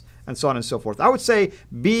instance, and so on and so forth. I would say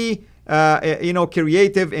be,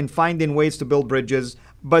 creative in finding ways to build bridges,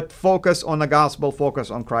 but focus on the gospel, focus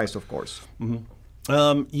on Christ, of course.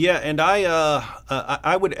 Yeah, and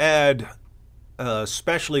I would add,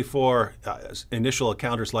 especially for initial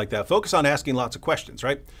encounters like that, focus on asking lots of questions,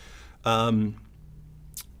 right? I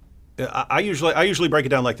usually break it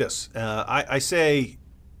down like this. I say,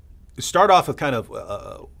 start off with kind of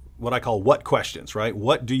what I call what questions, right?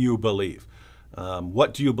 What do you believe?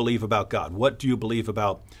 What do you believe about God? What do you believe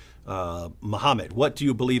about Muhammad? What do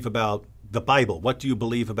you believe about the Bible? What do you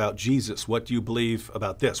believe about Jesus? What do you believe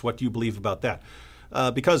about this? What do you believe about that?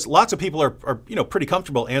 Because lots of people are pretty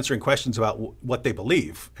comfortable answering questions about what they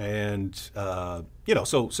believe, and so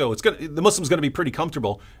the Muslim's going to be pretty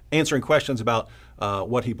comfortable answering questions about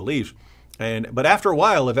what he believes, but after a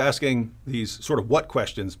while of asking these sort of what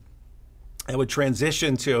questions, I would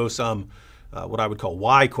transition to some what I would call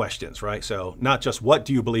why questions, right? So not just what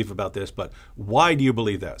do you believe about this, but why do you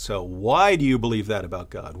believe that? So why do you believe that about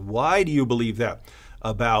God? Why do you believe that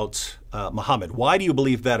about Muhammad? Why do you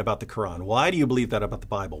believe that about the Quran? Why do you believe that about the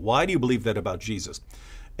Bible? Why do you believe that about Jesus?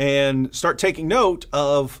 And start taking note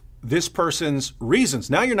of this person's reasons.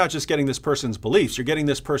 Now you're not just getting this person's beliefs, you're getting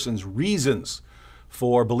this person's reasons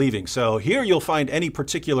for believing. So here you'll find any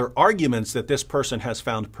particular arguments that this person has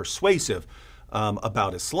found persuasive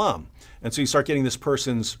about Islam. And so you start getting this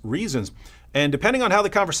person's reasons. And depending on how the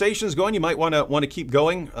conversation is going, you might want to keep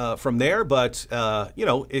going from there. But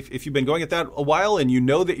if you've been going at that a while and you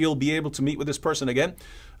know that you'll be able to meet with this person again,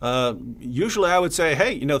 usually I would say,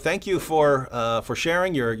 hey, thank you for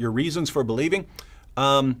sharing your reasons for believing.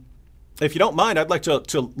 If you don't mind, I'd like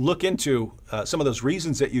to look into some of those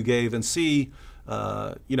reasons that you gave and see,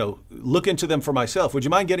 look into them for myself. Would you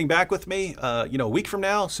mind getting back with me, a week from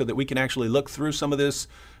now, so that we can actually look through some of this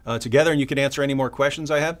together and you can answer any more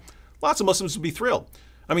questions I have? Lots of Muslims would be thrilled.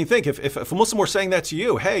 I mean, think, if a Muslim were saying that to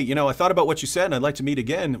you, hey, I thought about what you said and I'd like to meet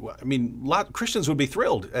again. I mean, Christians would be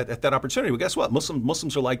thrilled at that opportunity. Well, guess what?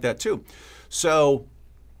 Muslims are like that too. So,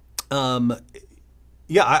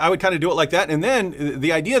 I would kind of do it like that. And then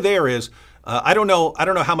the idea there is, I don't know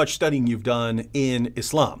how much studying you've done in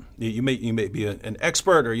Islam. You may be an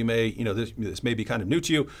expert, or you may, this may be kind of new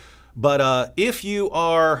to you. But if you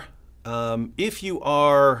are, assuming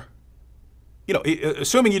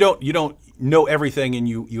you don't know everything and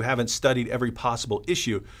you haven't studied every possible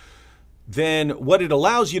issue, then what it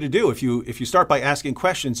allows you to do, if you start by asking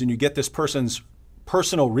questions and you get this person's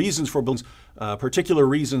personal reasons for particular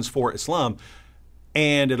reasons for Islam,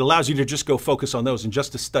 and it allows you to just go focus on those and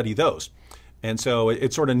just to study those. And so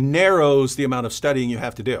it sort of narrows the amount of studying you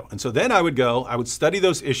have to do. And so then I would study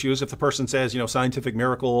those issues. If the person says, scientific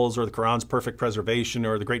miracles or the Quran's perfect preservation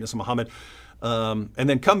or the greatness of Muhammad, and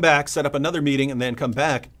then come back, set up another meeting, and then come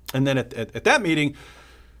back. And then at that meeting,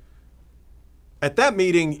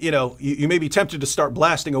 you may be tempted to start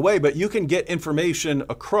blasting away, but you can get information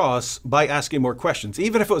across by asking more questions,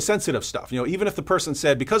 even if it was sensitive stuff. Even if the person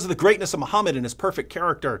said, because of the greatness of Muhammad and his perfect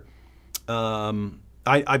character,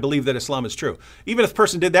 I believe that Islam is true. Even if the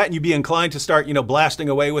person did that and you'd be inclined to start, blasting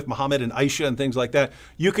away with Muhammad and Aisha and things like that,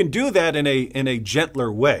 you can do that in a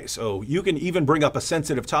gentler way. So you can even bring up a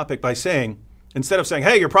sensitive topic by saying, instead of saying,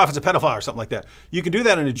 hey, your prophet's a pedophile or something like that, you can do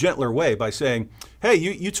that in a gentler way by saying, hey,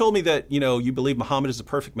 you told me that, you believe Muhammad is the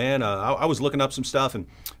perfect man. I was looking up some stuff and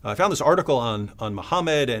I found this article on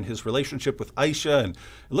Muhammad and his relationship with Aisha. And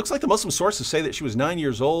it looks like the Muslim sources say that she was 9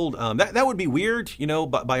 years old. That would be weird,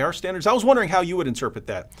 by our standards. I was wondering how you would interpret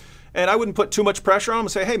that. And I wouldn't put too much pressure on them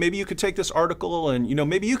and say, hey, maybe you could take this article and,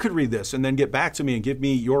 maybe you could read this and then get back to me and give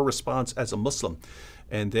me your response as a Muslim.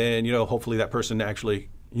 And then, hopefully that person actually...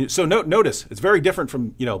 So notice, it's very different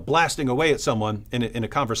from, blasting away at someone in a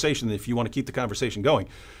conversation if you want to keep the conversation going.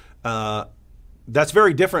 That's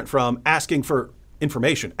very different from asking for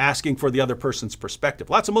information, asking for the other person's perspective.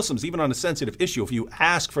 Lots of Muslims, even on a sensitive issue, if you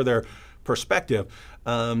ask for their perspective,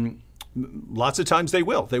 lots of times they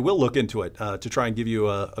will look into it to try and give you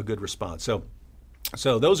a good response.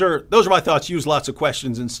 So those are my thoughts. Use lots of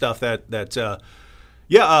questions and stuff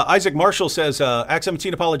Isaac Marshall says,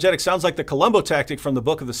 Acts17Apologetics sounds like the Columbo tactic from the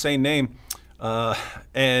book of the same name. That's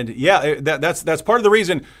part of the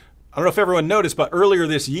reason. I don't know if everyone noticed, but earlier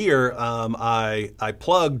this year, I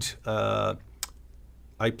plugged Greg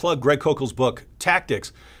Kokel's book,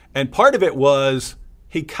 Tactics. And part of it was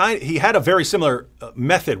he had a very similar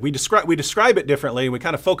method. We describe it differently, and we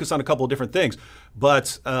kind of focus on a couple of different things.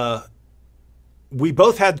 But we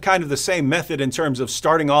both had kind of the same method in terms of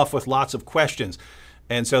starting off with lots of questions.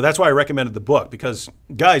 And so that's why I recommended the book, because,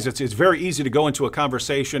 guys, it's very easy to go into a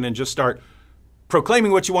conversation and just start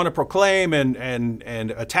proclaiming what you want to proclaim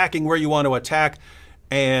and attacking where you want to attack.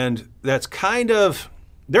 And that's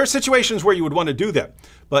there are situations where you would want to do that.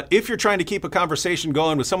 But if you're trying to keep a conversation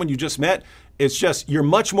going with someone you just met, it's just you're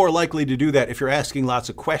much more likely to do that if you're asking lots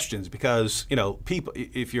of questions, because, people,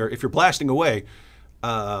 if you're blasting away,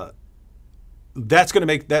 that's going to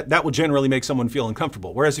make that will generally make someone feel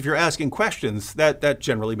uncomfortable. Whereas if you're asking questions, that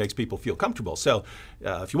generally makes people feel comfortable. So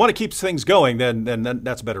if you want to keep things going, then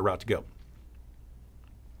that's a better route to go.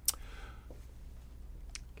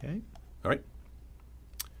 Okay. All right.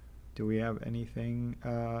 Do we have anything?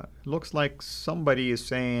 Looks like somebody is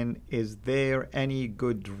saying, is there any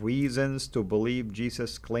good reasons to believe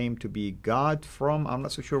Jesus claimed to be God from? I'm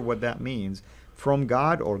not so sure what that means. From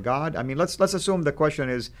God or God? I mean, let's assume the question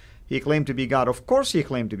is, he claimed to be God. Of course he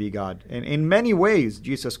claimed to be God. And in many ways,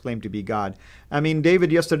 Jesus claimed to be God. I mean,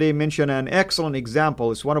 David yesterday mentioned an excellent example.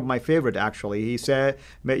 It's one of my favorite, actually. He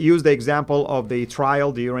used the example of the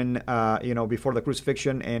trial during, before the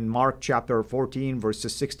crucifixion in Mark chapter 14,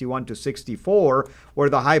 verses 61 to 64, where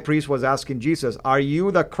the high priest was asking Jesus, are you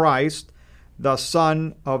the Christ, the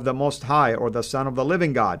Son of the Most High, or the Son of the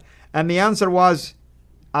living God? And the answer was,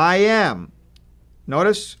 I am.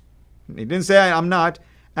 Notice, he didn't say I'm not.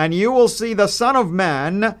 And you will see the Son of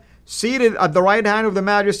Man seated at the right hand of the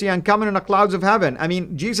Majesty and coming in the clouds of heaven. I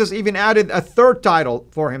mean, Jesus even added a third title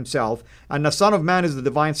for himself. And the Son of Man is the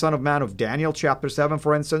divine Son of Man of Daniel chapter 7,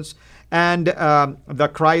 for instance. And the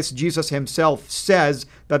Christ, Jesus himself says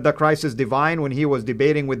that the Christ is divine when he was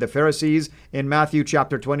debating with the Pharisees in Matthew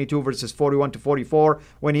chapter 22, verses 41 to 44,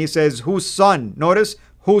 when he says, whose son? Notice,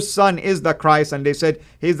 whose son is the Christ? And they said,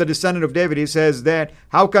 he's the descendant of David. He says that,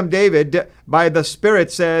 how come David, by the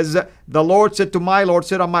Spirit, says, the Lord said to my Lord,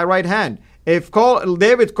 sit on my right hand? If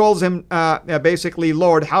David calls him basically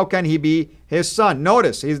Lord, how can he be his son?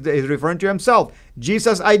 Notice, he's referring to himself.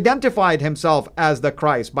 Jesus identified himself as the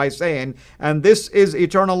Christ by saying, and this is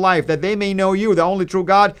eternal life, that they may know you, the only true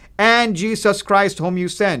God, and Jesus Christ whom you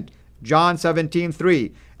sent. John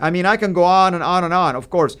 17:3. I mean, I can go on and on and on.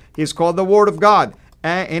 Of course, he's called the Word of God.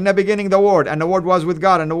 In the beginning, the Word, and the Word was with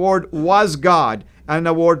God, and the Word was God, and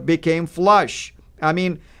the Word became flesh. I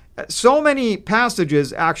mean, so many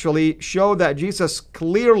passages actually show that Jesus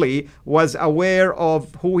clearly was aware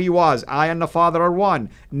of who he was. I and the Father are one.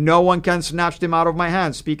 No one can snatch them out of my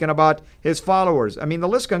hand, speaking about his followers. I mean, the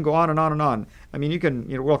list can go on and on and on. I mean,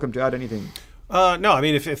 you're welcome to add anything. No, I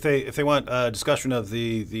mean, if they want a discussion of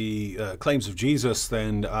the claims of Jesus,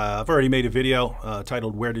 then I've already made a video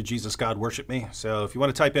titled "Where Did Jesus God Worship Me?" So if you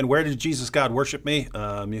want to type in "Where did Jesus God worship me?"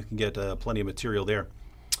 You can get plenty of material there.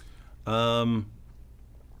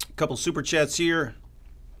 A couple super chats here.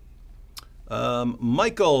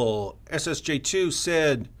 Michael, SSJ2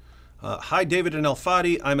 said, hi, David and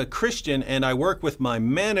Fadi. I'm a Christian and I work with my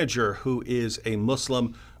manager who is a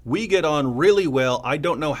Muslim. We get on really well. I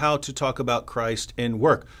don't know how to talk about Christ in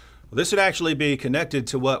work. Well, this would actually be connected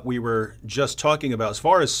to what we were just talking about as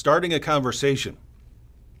far as starting a conversation.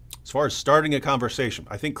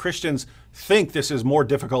 I think Christians think this is more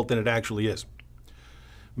difficult than it actually is.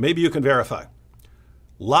 Maybe you can verify.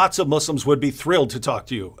 Lots of Muslims would be thrilled to talk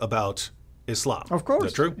to you about Islam. Of course.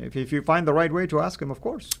 Is that true? If you find the right way to ask them, of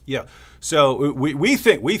course. Yeah. So we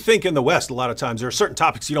think in the West a lot of times there are certain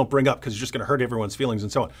topics you don't bring up because you're just going to hurt everyone's feelings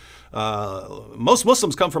and so on. Most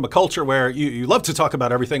Muslims come from a culture where you love to talk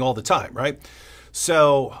about everything all the time, right?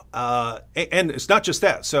 So, and it's not just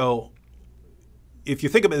that. So if you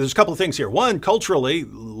think about it, there's a couple of things here. One, culturally,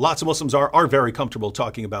 lots of Muslims are very comfortable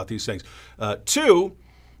talking about these things. Two,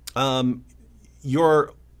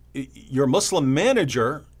 your Muslim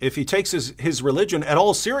manager, if he takes his religion at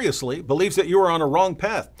all seriously, believes that you are on a wrong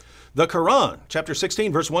path. The Quran, chapter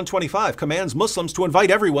 16, verse 125, commands Muslims to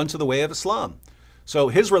invite everyone to the way of Islam. So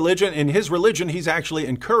in his religion, he's actually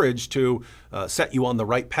encouraged to set you on the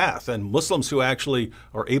right path. And Muslims who actually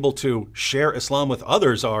are able to share Islam with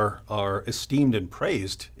others are esteemed and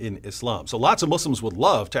praised in Islam. So lots of Muslims would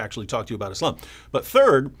love to actually talk to you about Islam. But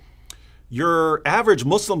third, your average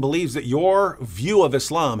Muslim believes that your view of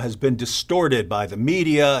Islam has been distorted by the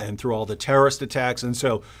media and through all the terrorist attacks. And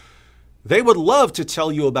so they would love to tell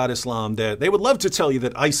you about Islam, that they would love to tell you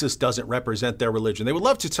that ISIS doesn't represent their religion. They would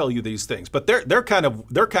love to tell you these things, but they're kind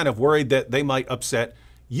of worried that they might upset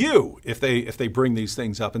you if they bring these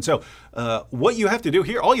things up. And so what you have to do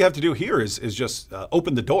here, all you have to do here is just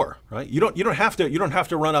open the door, right? You don't have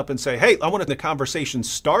to run up and say, hey, I want the conversation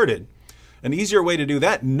started. An easier way to do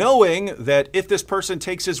that, knowing that if this person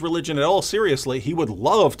takes his religion at all seriously, he would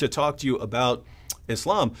love to talk to you about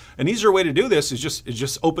Islam. An easier way to do this is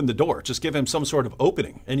just open the door. Just give him some sort of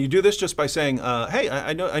opening. And you do this just by saying, hey,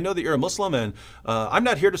 I know that you're a Muslim, and I'm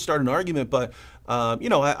not here to start an argument, but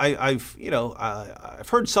I've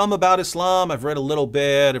heard some about Islam. I've read a little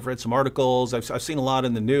bit. I've read some articles. I've seen a lot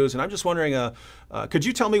in the news, and I'm just wondering, could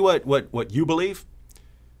you tell me what you believe?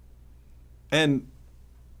 And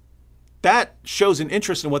that shows an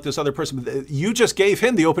interest in what this other person, you just gave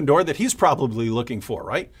him the open door that he's probably looking for,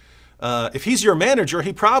 right? If he's your manager,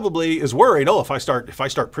 he probably is worried, oh, if I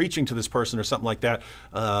start preaching to this person or something like that,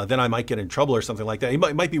 then I might get in trouble or something like that. He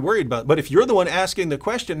might be worried about it. But if you're the one asking the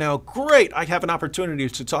question, now, great, I have an opportunity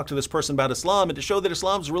to talk to this person about Islam and to show that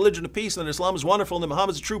Islam is a religion of peace and that Islam is wonderful and that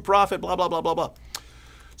Muhammad is a true prophet, blah, blah, blah, blah, blah.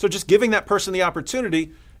 So just giving that person the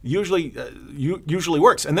opportunity usually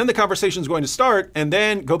works. And then the conversation is going to start, and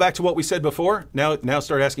then go back to what we said before. Now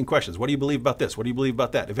start asking questions. What do you believe about this? What do you believe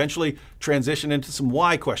about that? Eventually transition into some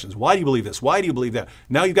why questions. Why do you believe this? Why do you believe that?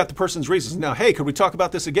 Now you've got the person's reasons. Now, hey, could we talk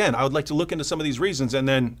about this again? I would like to look into some of these reasons, and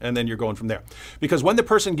then you're going from there. Because when the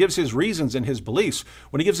person gives his reasons and his beliefs,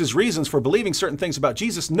 when he gives his reasons for believing certain things about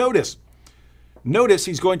Jesus, notice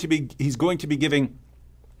he's going to be giving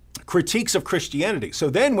critiques of Christianity. So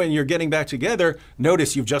then when you're getting back together,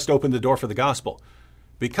 notice you've just opened the door for the gospel.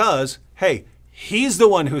 Because, hey, he's the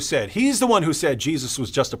one who said Jesus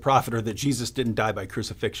was just a prophet, or that Jesus didn't die by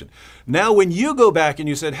crucifixion. Now when you go back and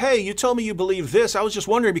you said, hey, you told me you believe this, I was just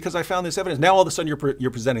wondering because I found this evidence. Now all of a sudden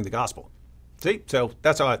you're presenting the gospel. See? So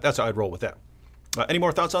that's how I'd roll with that. Any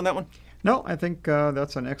more thoughts on that one? No, I think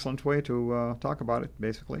that's an excellent way to talk about it,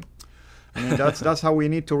 basically. I mean, that's how we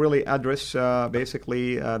need to really address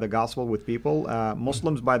basically the gospel with people.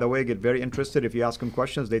 Muslims, by the way, get very interested. If you ask them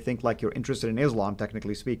questions, they think like you're interested in Islam,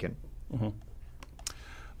 technically speaking.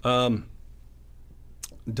 Mm-hmm.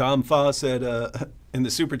 Dom Fa said in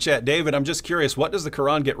the super chat, David, I'm just curious, what does the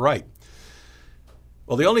Quran get right?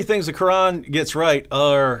 Well, the only things the Quran gets right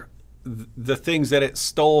are the things that it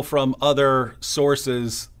stole from other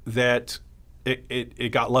sources that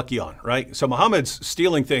it got lucky on, right? So Muhammad's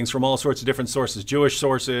stealing things from all sorts of different sources: Jewish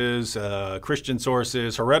sources, Christian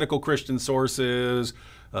sources, heretical Christian sources,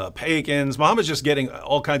 pagans. Muhammad's just getting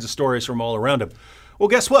all kinds of stories from all around him. Well,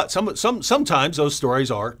 guess what? Sometimes those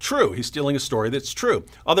stories are true. He's stealing a story that's true.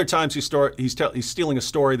 Other times he's stealing a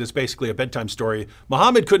story that's basically a bedtime story.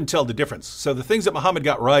 Muhammad couldn't tell the difference. So the things that Muhammad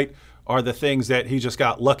got right are the things that he just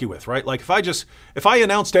got lucky with, right? Like if I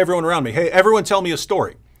announced to everyone around me, hey, everyone tell me a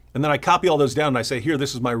story, and then I copy all those down and I say, here,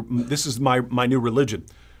 this is my new religion.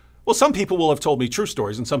 Well, some people will have told me true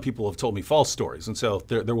stories, and some people have told me false stories, and so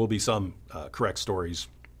there will be some correct stories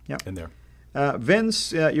in there.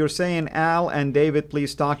 Vince, you're saying, Al and David,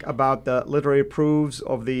 please talk about the literary proofs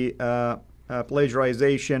of the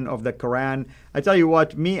plagiarization of the Quran. I tell you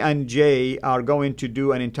what, me and Jay are going to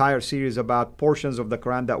do an entire series about portions of the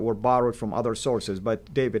Quran that were borrowed from other sources.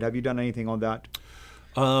 But David, have you done anything on that?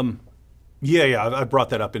 Yeah, I brought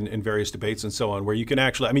that up in various debates and so on, where you can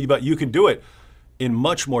actually, I mean, but you can do it in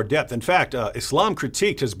much more depth. In fact, Islam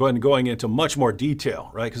Critiqued has been going into much more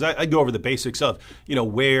detail, right? Because I go over the basics of,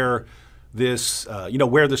 where this,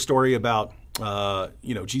 where the story about,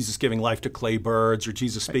 Jesus giving life to clay birds or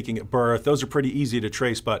Jesus speaking at birth, those are pretty easy to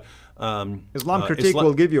trace. But Islam Critique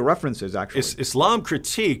will give you references, actually. Islam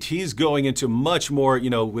Critiqued, he's going into much more,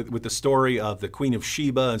 with the story of the Queen of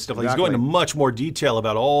Sheba and stuff like that. He's going into much more detail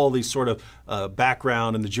about all these sort of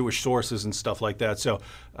background and the Jewish sources and stuff like that. So,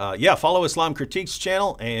 follow Islam Critique's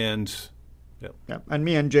channel and... Yeah, and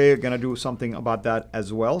me and Jay are going to do something about that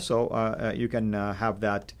as well. So you can have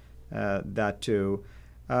that too.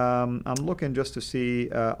 I'm looking just to see.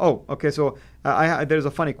 Okay. So there's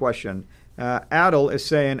a funny question. Adil is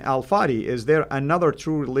saying, Al-Fadi, is there another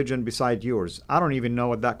true religion beside yours? I don't even know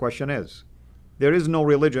what that question is. There is no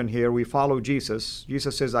religion here. We follow Jesus.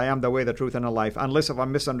 Jesus says, I am the way, the truth, and the life. Unless if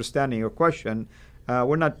I'm misunderstanding your question,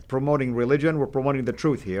 we're not promoting religion. We're promoting the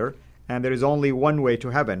truth here. And there is only one way to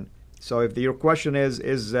heaven. So if your question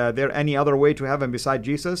is there any other way to heaven beside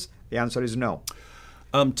Jesus? The answer is no.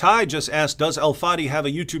 Ty just asked, does Al-Fadi have a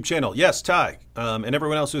YouTube channel? Yes, Ty, and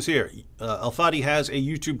everyone else who's here. Al-Fadi has a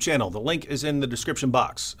YouTube channel. The link is in the description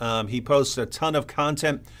box. He posts a ton of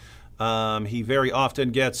content. He very often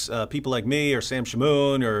gets people like me or Sam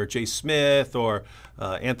Shamoon or Jay Smith or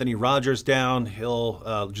Anthony Rogers down.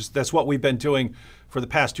 He'll that's what we've been doing for the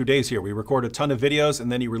past 2 days here. We record a ton of videos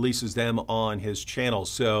and then he releases them on his channel.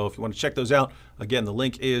 So if you want to check those out, again, the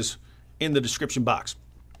link is in the description box.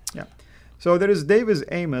 Yeah. So there is Davis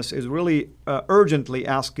Amos is really urgently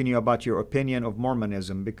asking you about your opinion of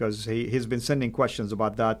Mormonism, because he's been sending questions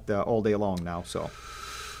about that all day long now. So,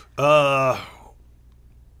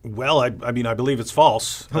 well, I mean, I believe it's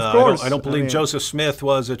false. Of course. I don't believe Joseph Smith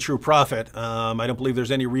was a true prophet. I don't believe there's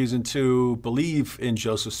any reason to believe in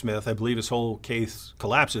Joseph Smith. I believe his whole case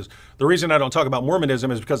collapses. The reason I don't talk about Mormonism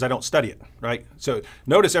is because I don't study it, right? So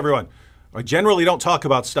notice, everyone, I generally don't talk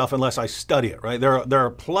about stuff unless I study it, right? There are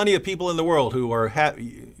plenty of people in the world who are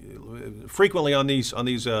frequently in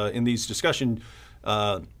these discussion.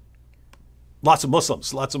 Lots of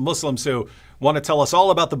Muslims who want to tell us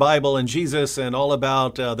all about the Bible and Jesus and all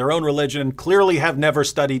about their own religion. Clearly, have never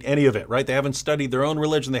studied any of it, right? They haven't studied their own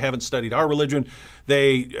religion. They haven't studied our religion.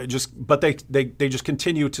 They just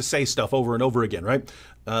continue to say stuff over and over again, right?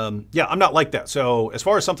 I'm not like that. So as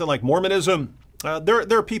far as something like Mormonism, there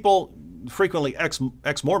are people, frequently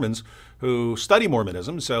ex-Mormons, who study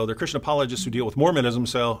Mormonism. So they're Christian apologists who deal with Mormonism.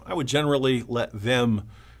 So I would generally let them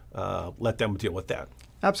deal with that.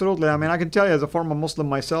 Absolutely. I mean, I can tell you as a former Muslim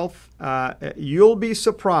myself, you'll be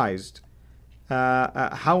surprised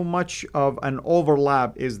how much of an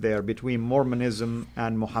overlap is there between Mormonism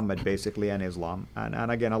and Muhammad, basically, and Islam.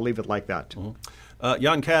 And again, I'll leave it like that. Mm-hmm.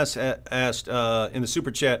 Jan Cass asked in the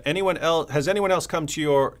super chat, has anyone else come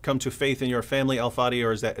to faith in your family, Al-Fadi,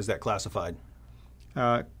 or is that classified?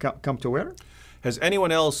 Come to where? Has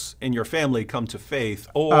anyone else in your family come to faith,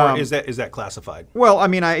 or is that classified? Well, I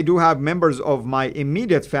mean, I do have members of my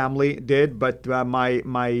immediate family did, but my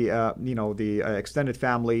the extended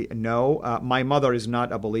family, no. My mother is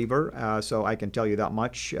not a believer, so I can tell you that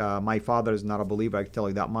much. My father is not a believer, I can tell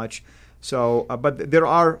you that much. So, but there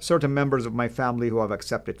are certain members of my family who have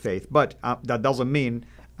accepted faith, but that doesn't mean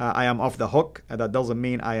I am off the hook. That doesn't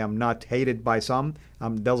mean I am not hated by some.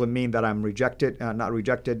 Doesn't mean that I'm not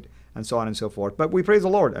rejected, and so on and so forth. But we praise the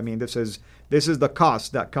Lord. I mean, this is the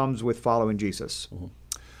cost that comes with following Jesus. Mm-hmm.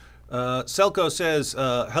 Selko says,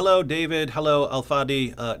 hello, David. Hello,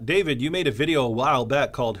 Al-Fadi. David, you made a video a while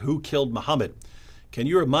back called Who Killed Muhammad? Can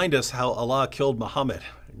you remind us how Allah killed Muhammad?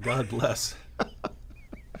 God bless.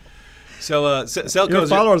 So Selko's, your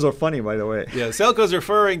followers are funny, by the way. Yeah, Selko's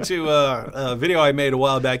referring to a video I made a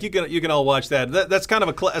while back. You can all watch that. That's kind of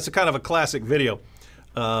a classic video.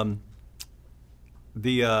 The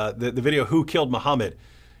video Who Killed Muhammad,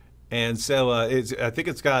 and so I think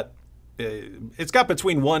it's got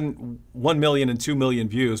between 1 million and 2 million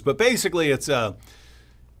views. But basically, it's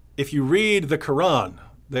if you read the Quran,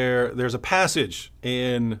 there's a passage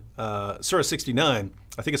in Surah 69.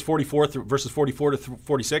 I think it's 44 verses 44 to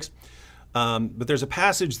 46. But there's a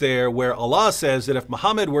passage there where Allah says that if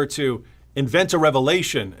Muhammad were to invent a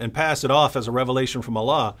revelation and pass it off as a revelation from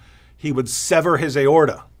Allah, he would sever his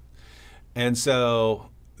aorta. And so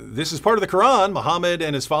this is part of the Quran. Muhammad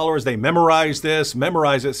and his followers, they memorize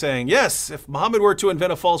it, saying, yes, if Muhammad were to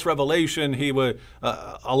invent a false revelation,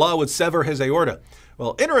 Allah would sever his aorta.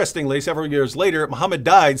 Well, interestingly, several years later, Muhammad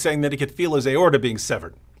died saying that he could feel his aorta being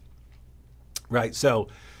severed. Right. So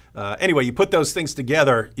anyway, you put those things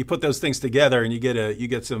together, and you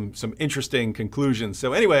get some interesting conclusions.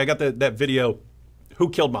 So anyway, I got that video, Who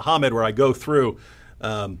Killed Muhammad, where I go through.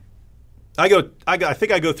 I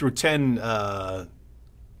think I go through 10.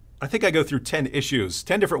 I think I go through 10 issues,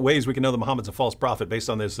 10 different ways we can know that Muhammad's a false prophet based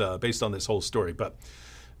on this whole story. But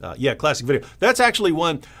yeah, classic video. That's actually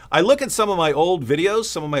one. I look at some of my older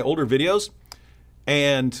videos,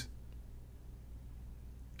 and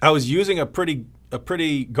I was using a pretty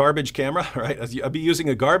garbage camera, right? I'd be using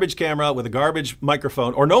a garbage camera with a garbage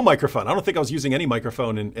microphone or no microphone. I don't think I was using any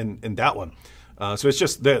microphone in that one. So it's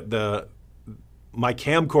just my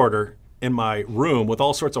camcorder in my room with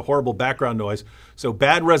all sorts of horrible background noise. So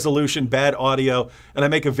bad resolution, bad audio, and I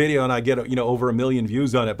make a video and I get over 1 million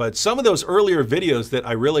views on it. But some of those earlier videos that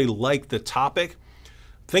I really like the topic,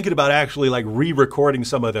 thinking about actually like re-recording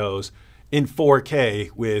some of those in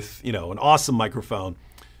 4K with an awesome microphone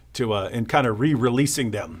and kind of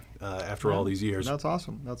re-releasing them after all these years. That's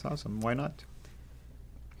awesome. That's awesome. Why not?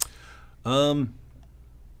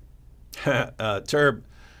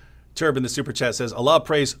 Turb in the super chat says, Allah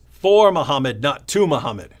prays for Muhammad, not to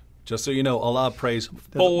Muhammad. Just so you know, Allah prays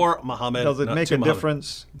for Muhammad. Does it not make to a Muhammad.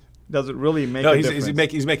 Difference? Does it really make a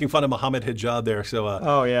difference? He's making fun of Muhammad hijab there. So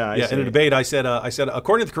oh yeah, I see. In a debate, I said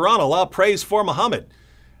according to the Quran, Allah prays for Muhammad.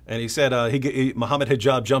 And he said, Muhammad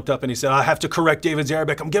hijab jumped up and he said, I have to correct David's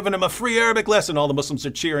Arabic. I'm giving him a free Arabic lesson. All the Muslims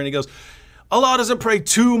are cheering. He goes, Allah doesn't pray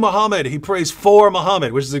to Muhammad. He prays for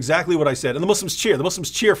Muhammad, which is exactly what I said. And the Muslims cheer. The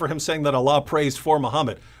Muslims cheer for him saying that Allah prays for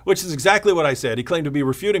Muhammad, which is exactly what I said. He claimed to be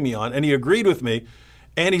refuting me on, and he agreed with me,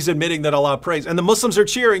 and he's admitting that Allah prays. And the Muslims are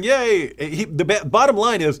cheering. Yay! The bottom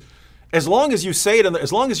line is, as long as you say it,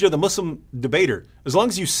 as long as you're the Muslim debater, as long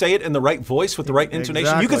as you say it in the right voice with the right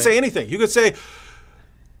intonation, you could say anything. You could say,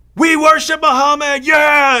 we worship Muhammad,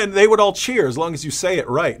 yeah! And they would all cheer as long as you say it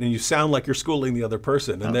right and you sound like you're schooling the other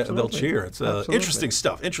person, and they'll cheer. It's interesting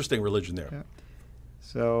stuff, interesting religion there. Yeah.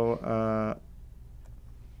 So,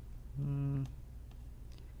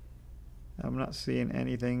 I'm not seeing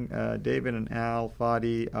anything. David and Al,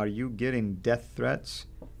 Fadi, are you getting death threats?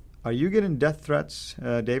 Are you getting death threats,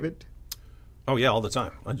 David? Oh yeah, all the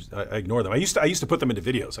time. I ignore them. I used to put them into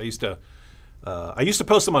videos. I used to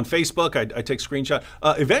post them on Facebook. I take screenshots.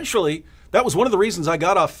 Eventually, that was one of the reasons I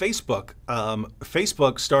got off Facebook.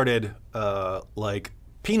 Facebook started like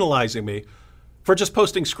penalizing me for just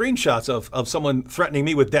posting screenshots of someone threatening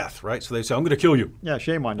me with death. Right? So they say, "I'm going to kill you." Yeah,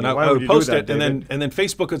 shame on you. And I would post it, and then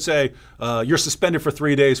Facebook would say, "You're suspended for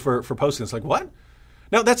 3 days for posting." It's like, what?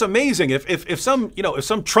 Now that's amazing. If some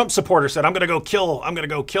Trump supporter said, I'm going to go kill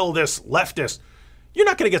this leftist, you're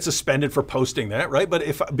not going to get suspended for posting that, right?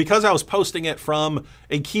 But because I was posting it from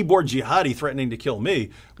a keyboard jihadi threatening to kill me,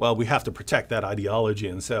 well, we have to protect that ideology,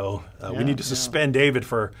 and so we need to suspend David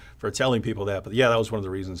for telling people that. But yeah, that was one of the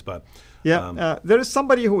reasons. But there is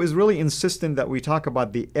somebody who is really insistent that we talk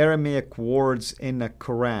about the Aramaic words in the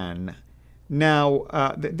Quran. Now,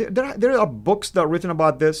 there are books that are written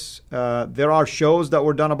about this. There are shows that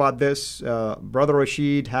were done about this. Brother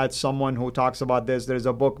Rashid had someone who talks about this. There's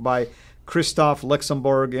a book by Christoph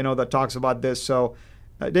Luxemburg, that talks about this. So,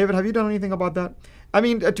 David, have you done anything about that? I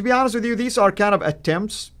mean, to be honest with you, these are kind of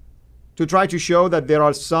attempts to try to show that there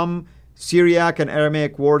are some Syriac and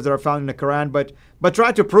Aramaic words that are found in the Quran, but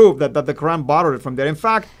try to prove that the Quran borrowed it from there. In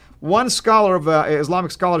fact, one scholar of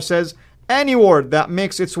Islamic scholar says any word that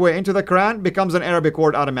makes its way into the Quran becomes an Arabic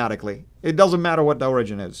word automatically. It doesn't matter what the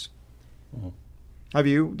origin is. Mm-hmm. Have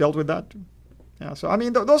you dealt with that? Yeah. So I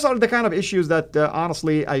mean, those are the kind of issues that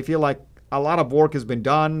honestly I feel like a lot of work has been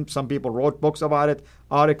done. Some people wrote books about it,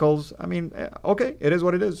 articles. I mean, okay, it is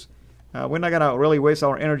what it is. We're not going to really waste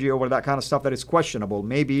our energy over that kind of stuff that is questionable.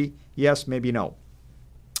 Maybe yes, maybe no.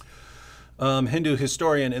 Hindu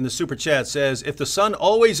historian in the super chat says, if the Son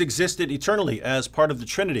always existed eternally as part of the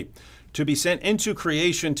Trinity, to be sent into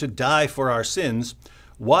creation to die for our sins,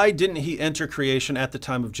 why didn't he enter creation at the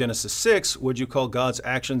time of Genesis 6? Would you call God's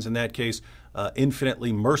actions in that case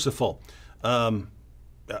infinitely merciful? I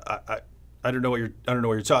don't know what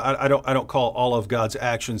you're talking. I don't call all of God's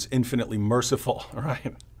actions infinitely merciful. All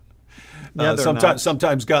right. Yeah,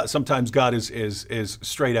 sometimes God is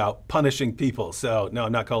straight out punishing people. So no,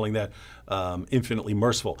 I'm not calling that infinitely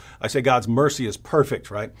merciful. I say God's mercy is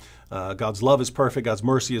perfect, right? God's love is perfect. God's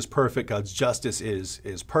mercy is perfect. God's justice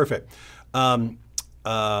is perfect.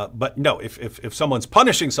 But no, if someone's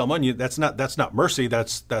punishing someone, that's not mercy.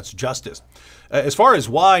 That's justice. As far as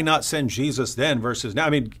why not send Jesus then versus now, I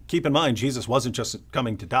mean, keep in mind Jesus wasn't just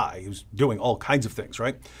coming to die; he was doing all kinds of things,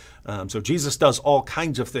 right? So Jesus does all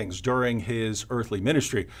kinds of things during his earthly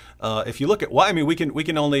ministry. If you look at why, I mean, we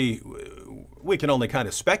can only kind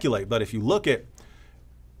of speculate. But if you look at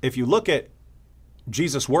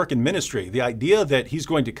Jesus' work in ministry, the idea that he's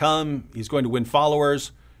going to come, he's going to win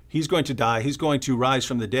followers. He's going to die, he's going to rise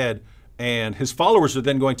from the dead, and his followers are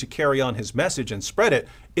then going to carry on his message and spread it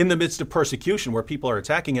in the midst of persecution where people are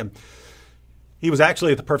attacking him. He was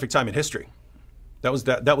actually at the perfect time in history. That was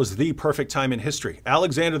the perfect time in history.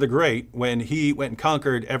 Alexander the Great, when he went and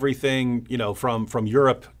conquered everything, from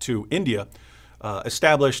Europe to India,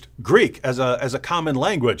 established Greek as a common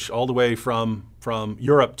language all the way from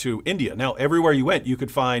Europe to India. Now, everywhere you went, you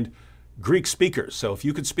could find Greek speakers. So if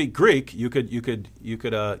you could speak Greek, you could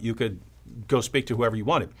go speak to whoever you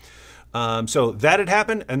wanted. So that had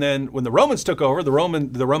happened, and then when the Romans took over, the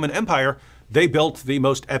Roman Empire, they built the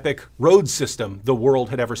most epic road system the world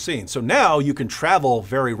had ever seen. So now you can travel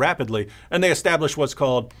very rapidly, and they established what's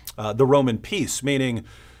called the Roman peace, meaning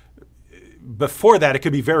before that, it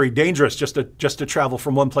could be very dangerous just to travel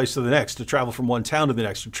from one place to the next, to travel from one town to the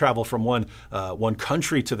next, to travel from one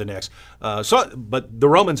country to the next. But the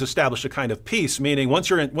Romans established a kind of peace, meaning once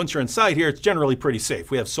you're inside here, it's generally pretty safe.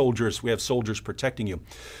 We have soldiers protecting you.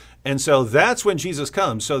 And so that's when Jesus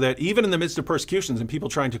comes, so that even in the midst of persecutions and people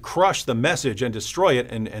trying to crush the message and destroy it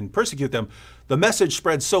and persecute them, the message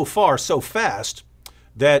spreads so far, so fast,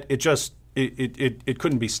 that it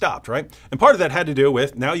couldn't be stopped, right? And part of that had to do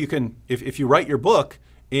with, now you can, if you write your book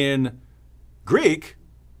in Greek,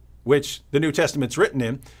 which the New Testament's written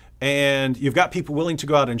in, and you've got people willing to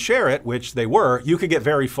go out and share it, which they were, you could get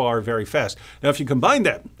very far, very fast. Now, if you combine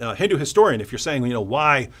that, Hindu historian, if you're saying,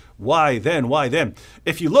 why then?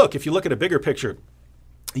 If you look at a bigger picture,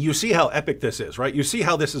 you see how epic this is, right? You see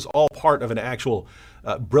how this is all part of an actual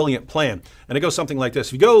brilliant plan. And it goes something like this.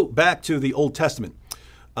 If you go back to the Old Testament,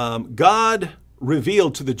 God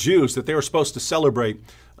revealed to the Jews that they were supposed to celebrate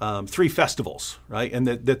 3 festivals, right? And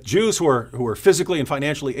that Jews who were physically and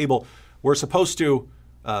financially able were supposed to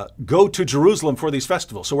go to Jerusalem for these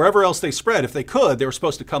festivals. So wherever else they spread, if they could, they were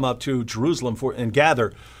supposed to come up to Jerusalem and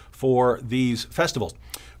gather for these festivals.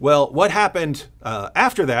 Well, what happened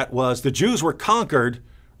after that was the Jews were conquered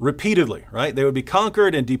repeatedly, right? They would be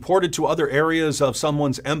conquered and deported to other areas of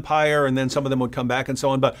someone's empire, and then some of them would come back and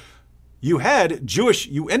so on. But you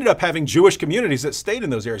ended up having Jewish communities that stayed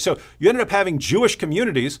in those areas. So you ended up having Jewish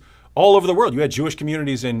communities all over the world. You had Jewish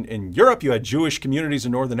communities in Europe. You had Jewish communities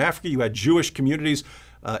in Northern Africa. You had Jewish communities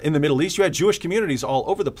in the Middle East. You had Jewish communities all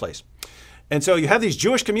over the place. And so you have these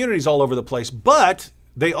Jewish communities all over the place, but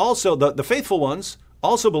they also, the faithful ones,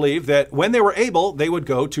 also believed that when they were able, they would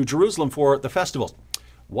go to Jerusalem for the festivals.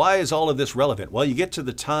 Why is all of this relevant? Well, you get to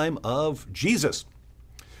the time of Jesus.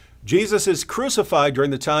 Jesus is crucified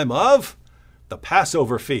during the time of the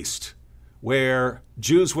Passover feast, where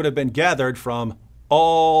Jews would have been gathered from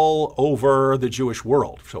all over the Jewish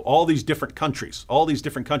world. So all these different countries.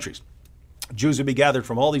 Jews would be gathered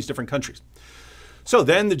from all these different countries. So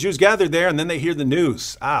then the Jews gathered there, and then they hear the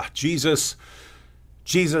news. Jesus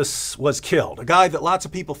was killed. A guy that lots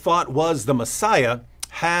of people thought was the Messiah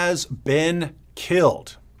has been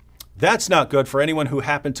killed. That's not good for anyone who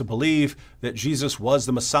happened to believe that Jesus was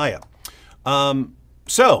the Messiah.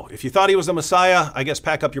 So if you thought he was the Messiah, I guess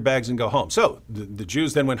pack up your bags and go home. So the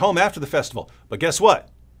Jews then went home after the festival. But guess what?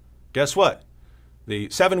 The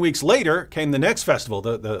 7 weeks later came the next festival,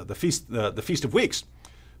 the Feast of Weeks.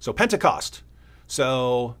 So Pentecost.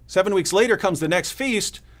 So 7 weeks later comes the next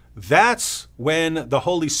feast. That's when the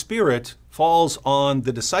Holy Spirit falls on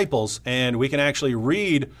the disciples, and we can actually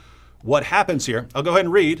read what happens here. I'll go ahead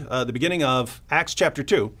and read the beginning of Acts chapter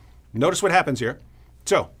 2. Notice what happens here.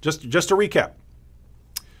 So just to recap,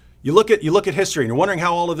 you look at history and you're wondering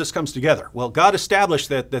how all of this comes together. Well, God established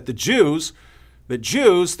that the Jews,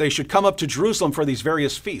 they should come up to Jerusalem for these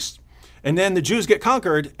various feasts. And then the Jews get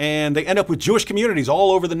conquered and they end up with Jewish communities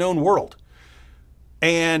all over the known world.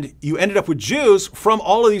 And you ended up with Jews from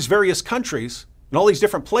all of these various countries and all these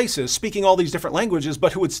different places, speaking all these different languages,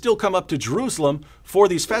 but who would still come up to Jerusalem for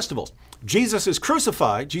these festivals. Jesus is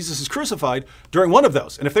crucified during one of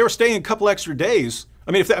those. And if they were staying a couple extra days,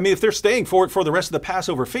 if they're staying for the rest of the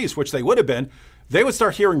Passover feast, which they would have been, they would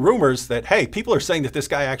start hearing rumors that, hey, people are saying that this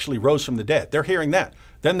guy actually rose from the dead. They're hearing that.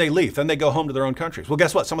 Then they leave. Then they go home to their own countries. Well,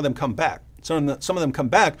 guess what? Some of them come back. Some of them come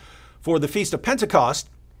back for the Feast of Pentecost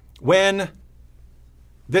when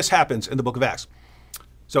this happens in the book of Acts.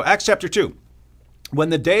 So Acts chapter 2. when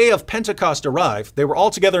the day of Pentecost arrived, they were all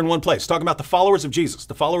together in one place. Talking about the followers of Jesus.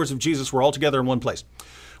 The followers of Jesus were all together in one place.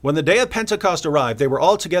 When the day of Pentecost arrived, they were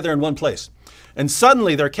all together in one place. And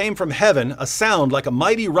suddenly there came from heaven a sound like a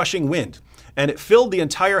mighty rushing wind, and it filled the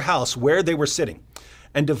entire house where they were sitting.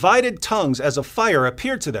 And divided tongues as of fire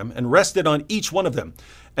appeared to them and rested on each one of them.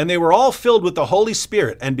 And they were all filled with the Holy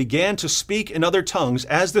Spirit and began to speak in other tongues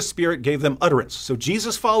as the Spirit gave them utterance. So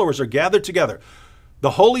Jesus' followers are gathered together.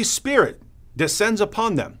 The Holy Spirit descends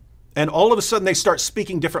upon them, and all of a sudden they start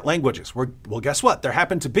speaking different languages. Well, guess what? There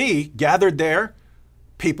happened to be gathered there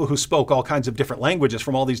people who spoke all kinds of different languages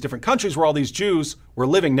from all these different countries where all these Jews were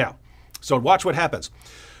living now. So watch what happens.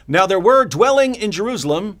 Now there were dwelling in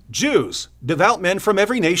Jerusalem Jews, devout men from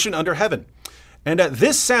every nation under heaven. And at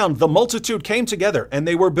this sound the multitude came together, and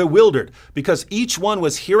they were bewildered, because each one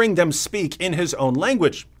was hearing them speak in his own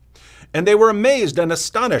language. And they were amazed and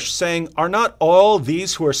astonished, saying, "Are not all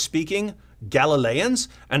these who are speaking Galileans?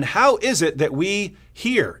 And how is it that we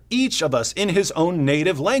hear, each of us in his own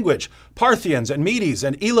native language? Parthians and Medes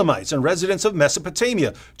and Elamites and residents of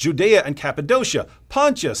Mesopotamia, Judea and Cappadocia,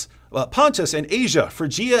 Pontus and Asia,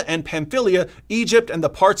 Phrygia and Pamphylia, Egypt and the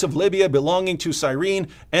parts of Libya belonging to Cyrene,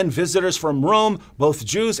 and visitors from Rome, both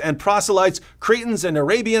Jews and proselytes, Cretans and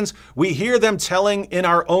Arabians. We hear them telling in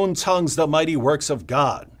our own tongues the mighty works of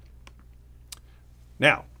God."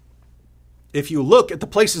 Now, if you look at the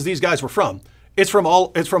places these guys were from, it's from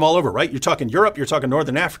all over, right? You're talking Europe, you're talking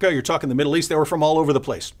Northern Africa, you're talking the Middle East. They were from all over the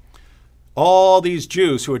place. All these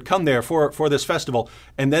Jews who had come there for this festival.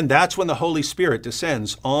 And then that's when the Holy Spirit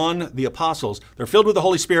descends on the apostles. They're filled with the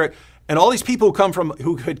Holy Spirit. And all these people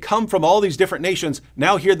who had come from all these different nations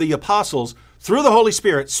now hear the apostles through the Holy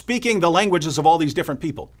Spirit speaking the languages of all these different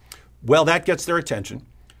people. Well, that gets their attention.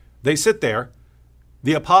 They sit there.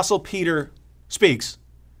 The apostle Peter speaks,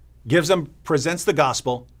 presents the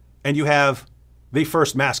gospel, and you have the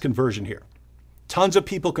first mass conversion here. Tons of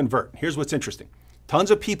people convert. Here's what's interesting.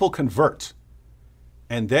 Tons of people convert,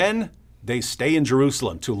 and then they stay in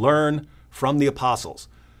Jerusalem to learn from the apostles.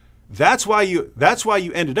 That's why you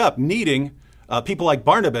ended up needing people like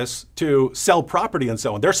Barnabas to sell property and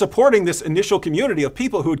so on. They're supporting this initial community of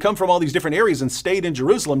people who had come from all these different areas and stayed in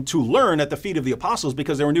Jerusalem to learn at the feet of the apostles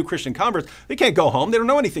because they were new Christian converts. They can't go home. They don't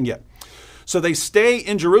know anything yet. So they stay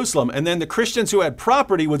in Jerusalem, and then the Christians who had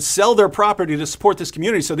property would sell their property to support this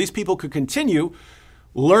community so these people could continue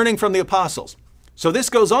learning from the apostles. So this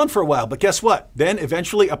goes on for a while, but guess what? Then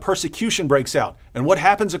eventually a persecution breaks out. And what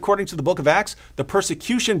happens according to the book of Acts? The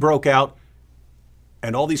persecution broke out,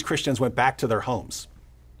 and all these Christians went back to their homes.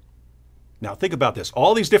 Now think about this.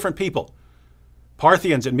 All these different people,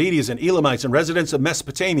 Parthians and Medes and Elamites and residents of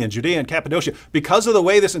Mesopotamia and Judea and Cappadocia, because of the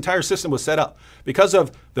way this entire system was set up, because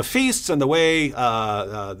of the feasts and the way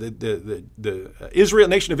the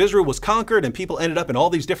nation of Israel was conquered and people ended up in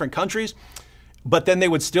all these different countries, but then they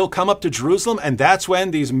would still come up to Jerusalem, and that's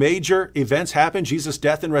when these major events happen, Jesus'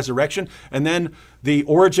 death and resurrection, and then the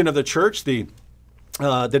origin of the church, the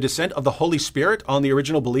descent of the Holy Spirit on the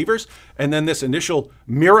original believers, and then this initial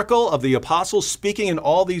miracle of the apostles speaking in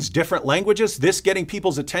all these different languages, this getting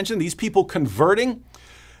people's attention, these people converting.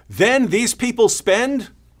 Then these people spend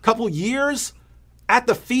a couple years at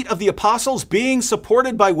the feet of the apostles being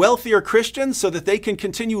supported by wealthier Christians so that they can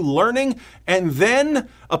continue learning, and then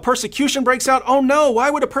a persecution breaks out. Oh no, why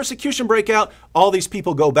would a persecution break out? All these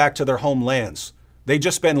people go back to their homelands. They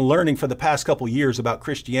just been learning for the past couple years about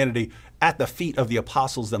Christianity at the feet of the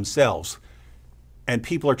apostles themselves. And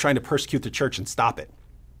people are trying to persecute the church and stop it.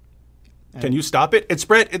 Can you stop it? It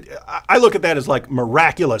spread. I look at that as like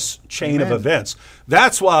miraculous chain of events.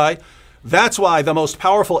 That's why the most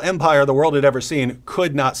powerful empire the world had ever seen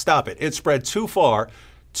could not stop it. It spread too far,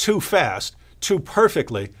 too fast, too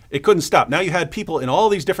perfectly. It couldn't stop. Now you had people in all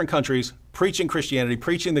these different countries preaching Christianity,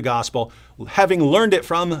 preaching the gospel, having learned it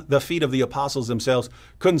from the feet of the apostles themselves,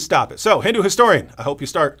 couldn't stop it. So, Hindu historian, I hope you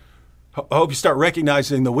start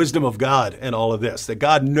recognizing the wisdom of God in all of this, that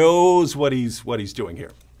God knows what he's doing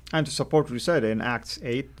here. And to support what we said in Acts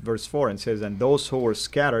 8, verse 4, it says, "And those who were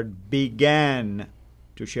scattered began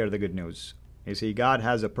to share the good news." You see, God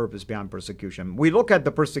has a purpose behind persecution. We look at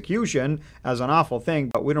the persecution as an awful thing,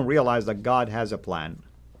 but we don't realize that God has a plan.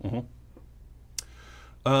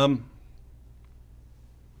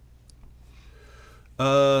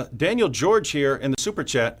 Daniel George here in the super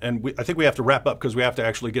chat, and I think we have to wrap up because we have to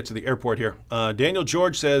actually get to the airport here. Daniel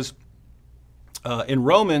George says, in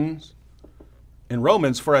Romans,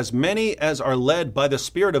 for as many as are led by the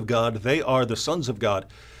Spirit of God, they are the sons of God.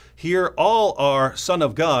 Here all are son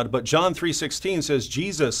of God, but John 3:16 says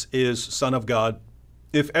Jesus is son of God.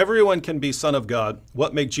 If everyone can be son of God,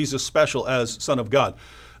 what makes Jesus special as son of God?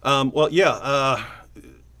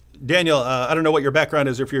 Daniel, I don't know what your background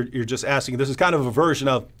is, if you're just asking. This is kind of a version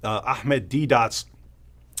of Ahmed Deedat's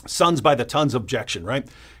sons by the tons objection, right?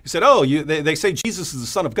 He said, oh, they say Jesus is the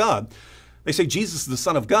Son of God. They say Jesus is the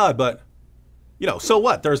Son of God, but, you know, so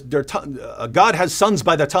what? God has sons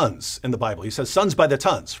by the tons in the Bible. He says sons by the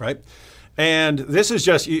tons, right? And this is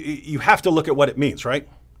just, you have to look at what it means, right?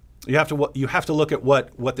 You have to look at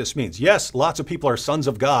what this means. Yes, lots of people are sons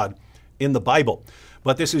of God in the Bible,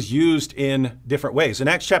 but this is used in different ways. In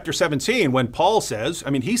Acts chapter 17, when Paul says,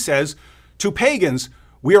 he says, to pagans,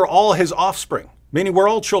 we are all his offspring. Meaning we're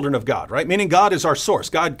all children of God, right? Meaning God is our source.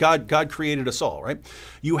 God created us all, right?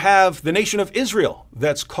 You have the nation of Israel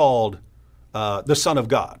that's called the Son of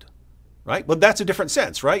God, right? Well, that's a different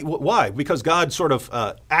sense, right? Why? Because God sort of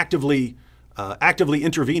actively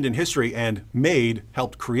intervened in history and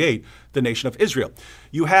helped create the nation of Israel.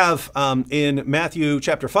 You have in Matthew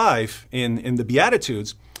chapter 5, in the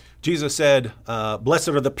Beatitudes, Jesus said, blessed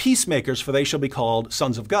are the peacemakers, for they shall be called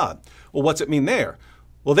sons of God. Well, what's it mean there?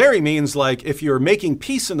 Well, there he means, like, if you're making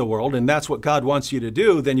peace in the world and that's what God wants you to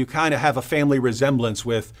do, then you kind of have a family resemblance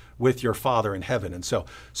with your Father in heaven. And so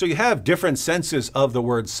you have different senses of the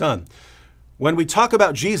word son. When we talk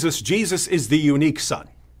about Jesus, Jesus is the unique son.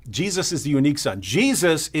 Jesus is the unique son.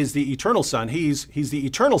 Jesus is the eternal son. He's the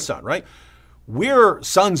eternal son, right? We're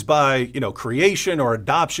sons by, creation or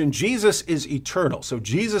adoption. Jesus is eternal. So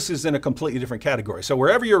Jesus is in a completely different category. So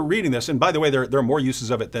wherever you're reading this, and by the way, there are more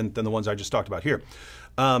uses of it than the ones I just talked about here.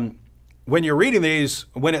 When you're reading these,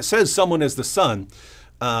 when it says someone is the son,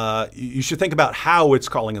 you should think about how it's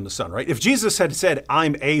calling him the son, right? If Jesus had said,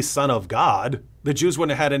 I'm a son of God, the Jews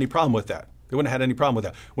wouldn't have had any problem with that. They wouldn't have had any problem with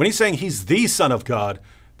that. When he's saying he's the son of God,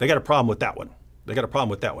 they got a problem with that one. They got a problem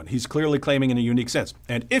with that one. He's clearly claiming in a unique sense.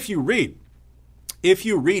 And if you read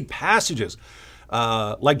passages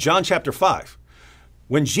like John chapter 5,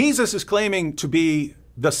 when Jesus is claiming to be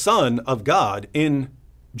the Son of God in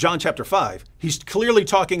John chapter 5, he's clearly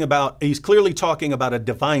talking about a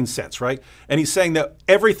divine sense, right? And he's saying that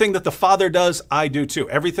everything that the Father does, I do too.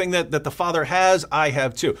 Everything that the Father has, I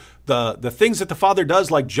have too. The things that the Father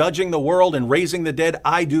does, like judging the world and raising the dead,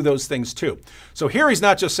 I do those things too. So here he's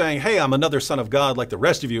not just saying, hey, I'm another son of God like the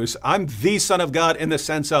rest of you. I'm the Son of God in the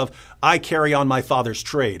sense of I carry on my Father's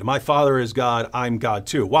trade. My Father is God, I'm God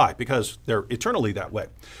too. Why? Because they're eternally that way.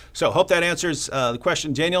 So hope that answers the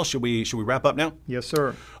question. Daniel, should we wrap up now? Yes,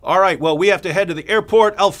 sir. All right. Well, we have to head to the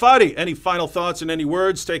airport. Fadi, any final thoughts and any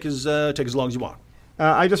words? Take as long as you want.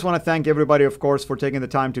 I just want to thank everybody, of course, for taking the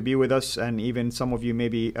time to be with us, and even some of you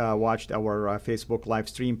maybe watched our Facebook live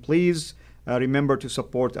stream. Please remember to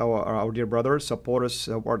support our dear brothers, support us,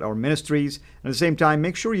 support our ministries. And at the same time,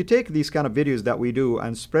 make sure you take these kind of videos that we do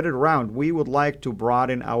and spread it around. We would like to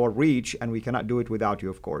broaden our reach, and we cannot do it without you,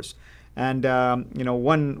 of course. And,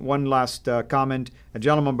 one last comment. A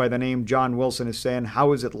gentleman by the name John Wilson is saying,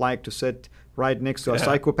 how is it like to sit right next to a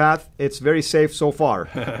psychopath? It's very safe so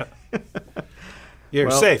far. You're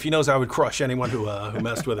safe. He knows I would crush anyone who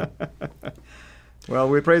messed with him. Well,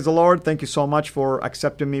 we praise the Lord. Thank you so much for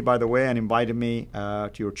accepting me, by the way, and inviting me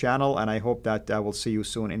to your channel. And I hope that I will see you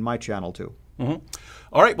soon in my channel, too. Mm-hmm.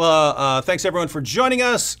 All right. Well, thanks, everyone, for joining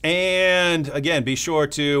us. And, again, be sure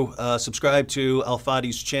to subscribe to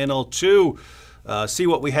Fadi's channel to see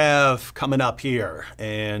what we have coming up here.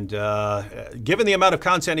 And given the amount of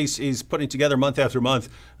content he's putting together month after month,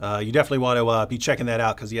 you definitely want to be checking that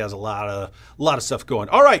out because he has a lot of stuff going.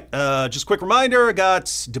 All right, just a quick reminder, I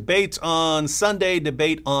got debate on Sunday,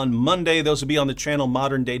 debate on Monday. Those will be on the channel,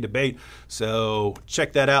 Modern Day Debate. So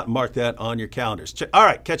check that out and mark that on your calendars. All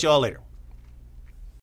right, catch you all later.